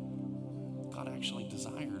described. God actually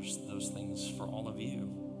desires those things for all of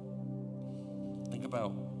you. Think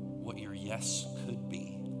about what your yes could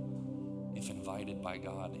be if invited by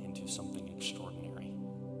God into something extraordinary.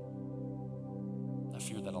 I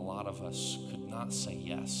fear that a lot of us could not say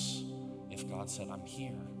yes if God said, I'm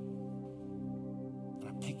here, and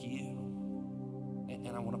I pick you, and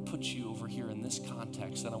I want to put you over here in this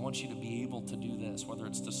context, and I want you to be able to do this, whether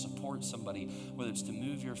it's to support somebody, whether it's to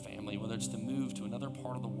move your family, whether it's to move to another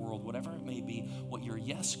part of the world, whatever it may be. What your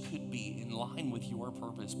yes could be in line with your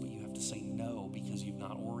purpose, but you have to say no because you've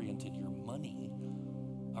not oriented your money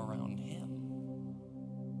around him.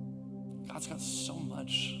 God's got so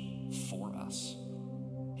much for us,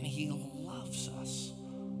 and he loves us,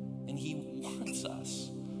 and he wants us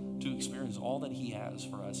to experience all that he has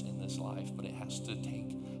for us in this life, but it has to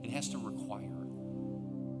require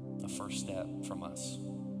a first step from us.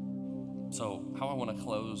 So how I want to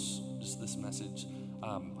close just this message,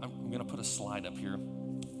 I'm going to put a slide up here.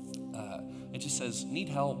 It just says, need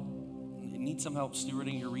help? Need some help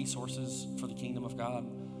stewarding your resources for the kingdom of God?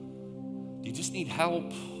 Do you just need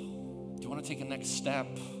help? Do you want to take a next step?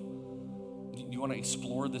 Do you want to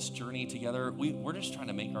explore this journey together? We're just trying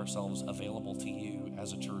to make ourselves available to you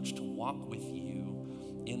as a church to walk with you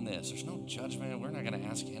in this. There's no judgment. We're not going to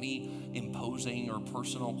ask any imposing or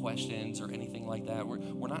personal questions or anything like that.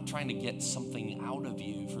 We're not trying to get something out of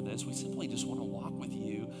you for this. We simply just want to walk with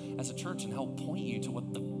you as a church and help point you to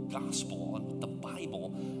what the gospel and what the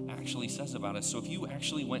Bible actually says about it. So if you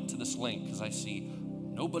actually went to this link, because I see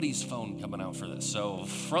nobody's phone coming out for this, so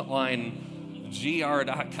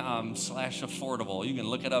frontlinegr.com/affordable. You can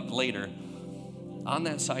look it up later. On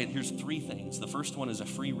that site, here's 3 things. The first one is a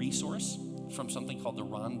free resource from something called the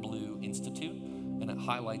Ron Blue Institute, and it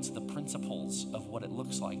highlights the principles of what it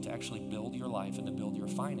looks like to actually build your life and to build your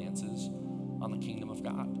finances on the kingdom of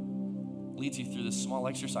God. Leads you through this small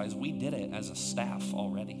exercise. We did it as a staff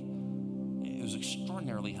already. It was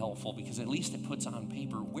extraordinarily helpful because at least it puts on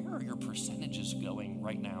paper, where are your percentages going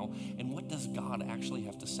right now, and what does God actually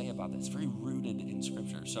have to say about this? It's very rooted in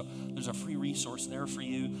Scripture. So there's a free resource there for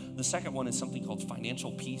you. The second one is something called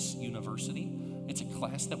Financial Peace University. It's a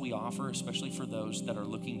class that we offer, especially for those that are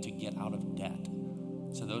looking to get out of debt.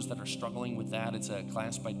 So those that are struggling with that, it's a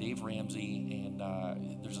class by Dave Ramsey, and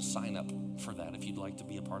there's a sign up for that if you'd like to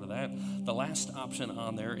be a part of that. The last option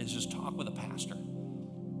on there is just talk with a pastor.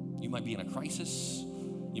 You might be in a crisis.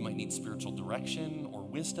 You might need spiritual direction or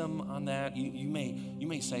wisdom on that. You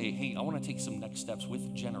may say, hey, I want to take some next steps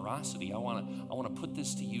with generosity. I want to put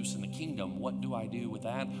this to use in the kingdom. What do I do with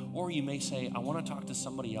that? Or you may say, I want to talk to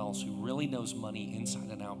somebody else who really knows money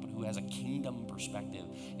inside and out, but who has a kingdom perspective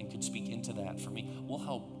and could speak into that for me. We'll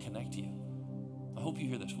help connect you. I hope you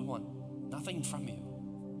hear this. We want nothing from you.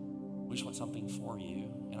 We just want something for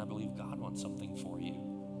you, and I believe God wants something for you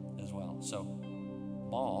as well. So,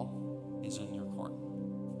 ball is in your court.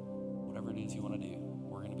 Whatever it is you want to do,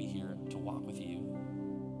 we're going to be here to walk with you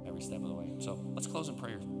every step of the way. So let's close in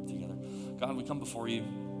prayer together. God, we come before you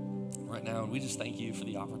right now, and we just thank you for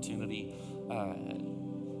the opportunity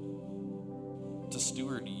to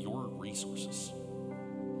steward your resources.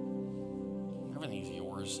 Everything's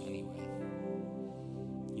yours anyway.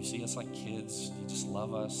 You see us like kids. You just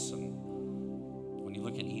love us. And when you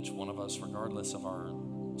look at each one of us, regardless of our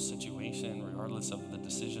situation, regardless of the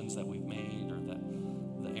decisions that we've made or the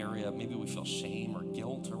area, maybe we feel shame or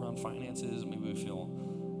guilt around finances. Maybe we feel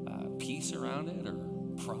peace around it, or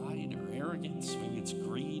pride or arrogance. Maybe it's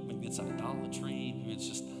greed. Maybe it's idolatry. Maybe it's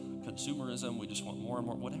just consumerism. We just want more and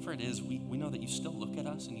more. Whatever it is, we know that you still look at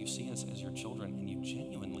us and you see us as your children and you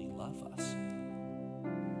genuinely love us.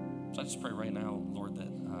 So I just pray right now, Lord, that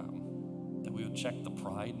we would check the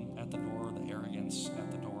pride at the door, the arrogance at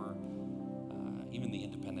the door, even the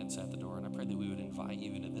independence at the door. And I pray that we would invite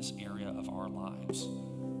you into this area of our lives,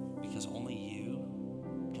 because only you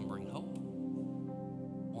can bring hope.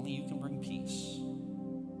 Only you can bring peace.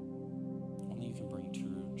 Only you can bring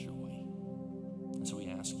true joy. And so we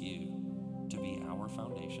ask you to be our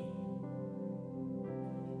foundation.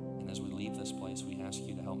 And as we leave this place, we ask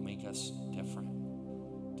you to help make us different,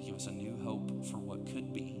 to give us a new hope for what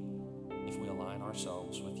could be if we align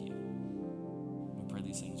ourselves with you. We pray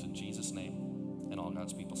these things in Jesus' name. And all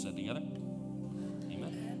God's people said together,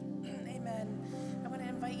 amen. Amen. I want to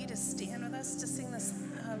invite you to stand with us to sing this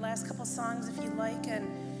last couple songs if you'd like. And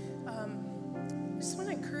I just want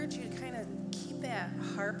to encourage you to kind of keep that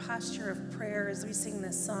heart posture of prayer as we sing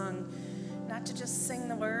this song. Not to just sing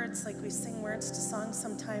the words like we sing words to songs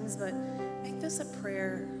sometimes, but make this a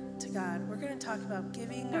prayer to God. We're going to talk about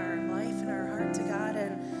giving our life and our heart to God,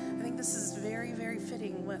 and I think this is very, very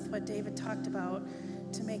fitting with what David talked about,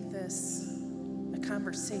 to make this a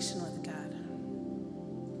conversation with God.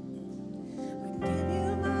 I give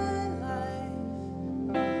you my life,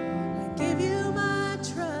 I give you my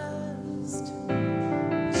trust,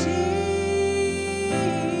 Jesus,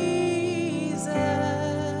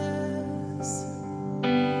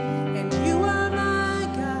 and you are my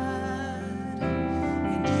God,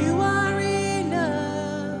 and you are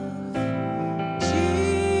enough, Jesus.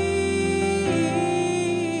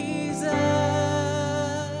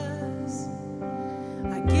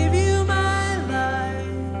 I give you my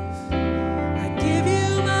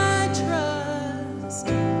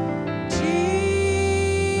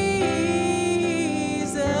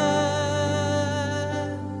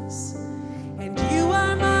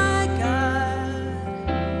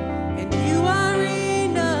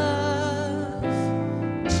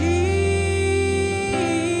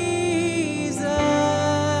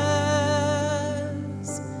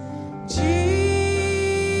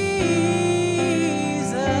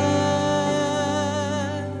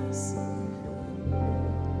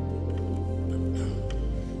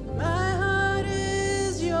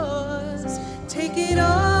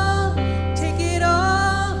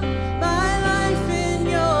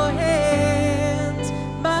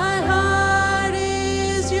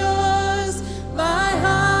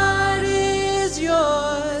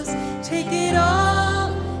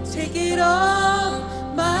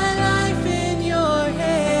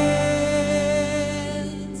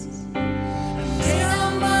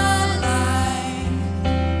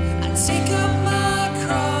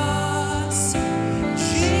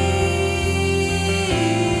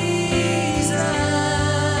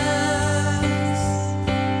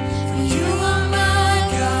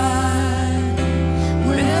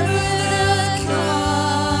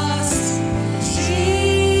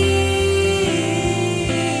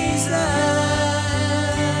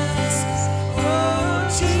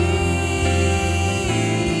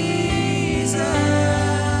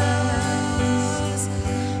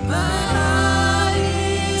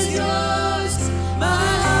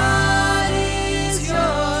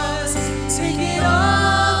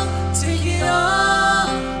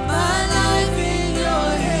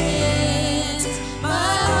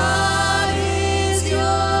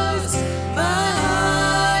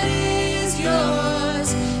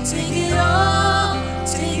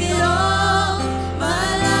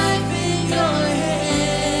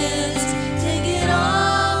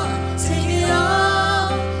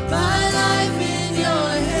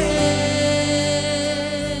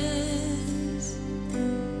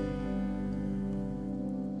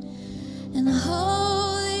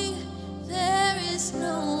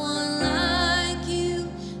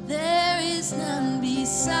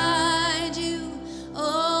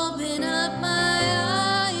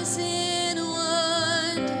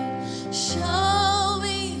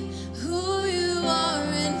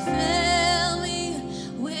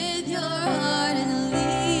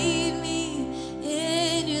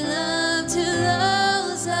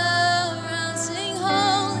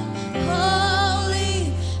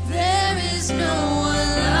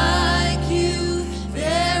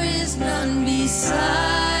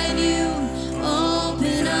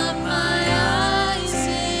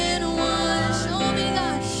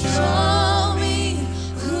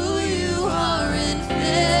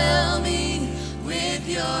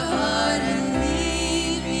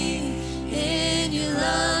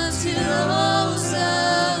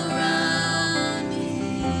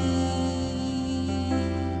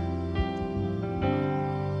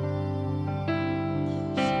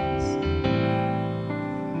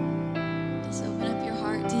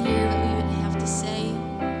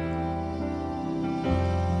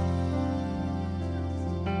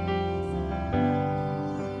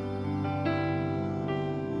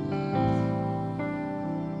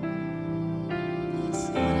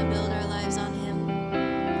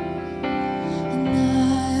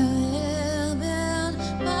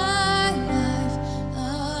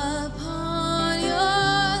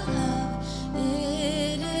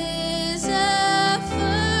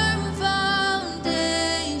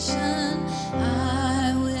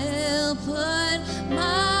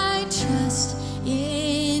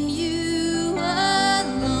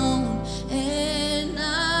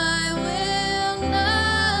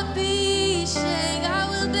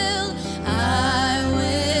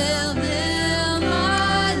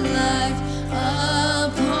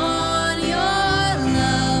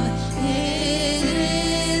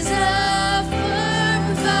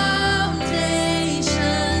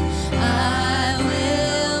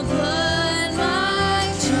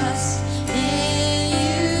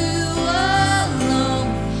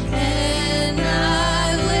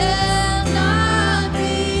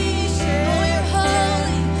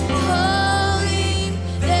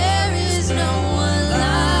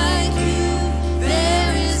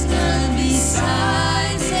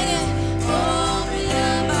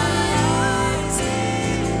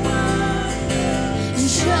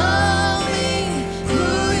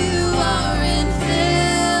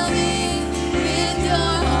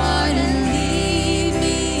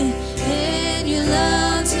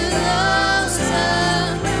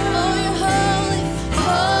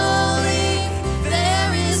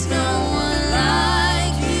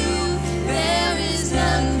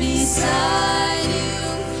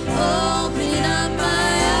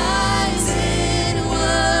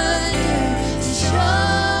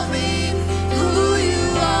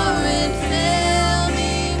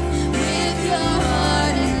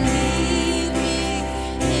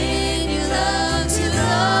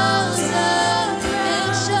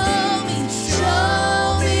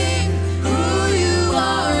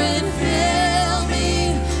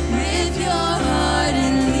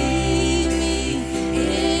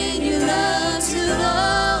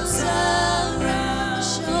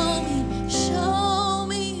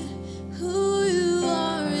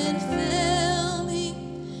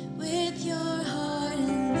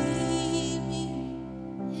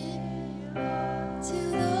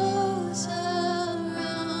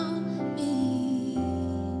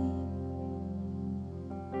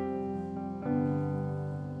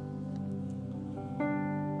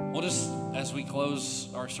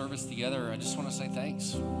close our service together, I just want to say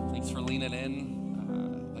thanks. Thanks for leaning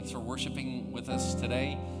in. Thanks for worshiping with us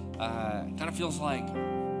today. It kind of feels like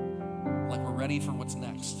we're ready for what's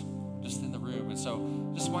next, just in the room. And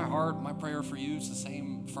so just my heart, my prayer for you is the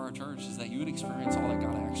same for our church, is that you would experience all that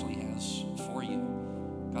God actually has for you.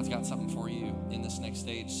 God's got something for you in this next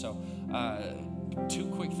stage. So 2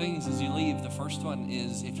 quick things as you leave. The first one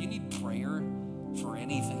is, if you need prayer for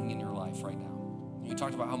anything in your life right now. We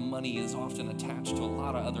talked about how money is often attached to a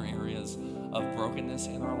lot of other areas of brokenness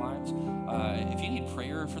in our lives. If you need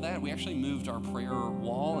prayer for that, we actually moved our prayer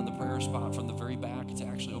wall and the prayer spot from the very back to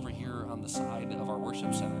actually over here on the side of our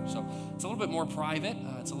worship center. So it's a little bit more private.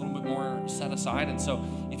 It's a little bit more set aside. And so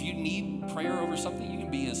if you need prayer over something, you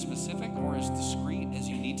can be as specific or as discreet as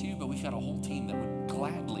you need to, but we've got a whole team that would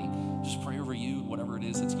gladly just pray over you, whatever it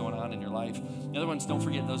is that's going on in your life. The other ones, don't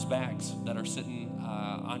forget those bags that are sitting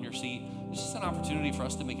on your seat. It's just an opportunity for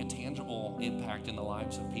us to make a tangible impact in the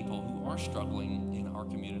lives of people who are struggling in our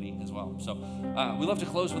community as well. So we love to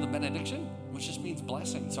close with a benediction, which just means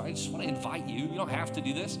blessing. So I just want to invite you. You don't have to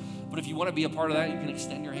do this, but if you want to be a part of that, you can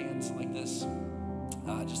extend your hands like this,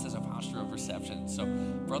 just as a posture of reception. So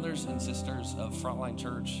brothers and sisters of Frontline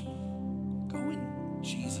Church, go in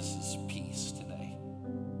Jesus' peace today.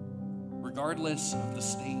 Regardless of the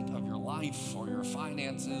state of your life or your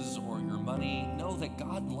finances or your money, know that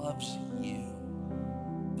God loves you,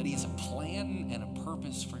 that he has a plan and a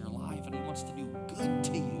purpose for your life, and he wants to do good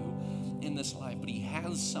to you in this life, but he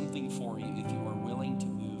has something for you if you are willing to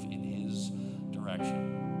move in his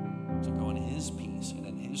direction. So go in his peace and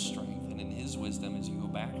in his strength and in his wisdom as you go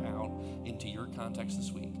back out into your context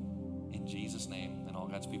this week. In Jesus' name, and all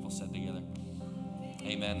God's people said together,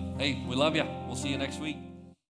 amen. Hey, we love you. We'll see you next week.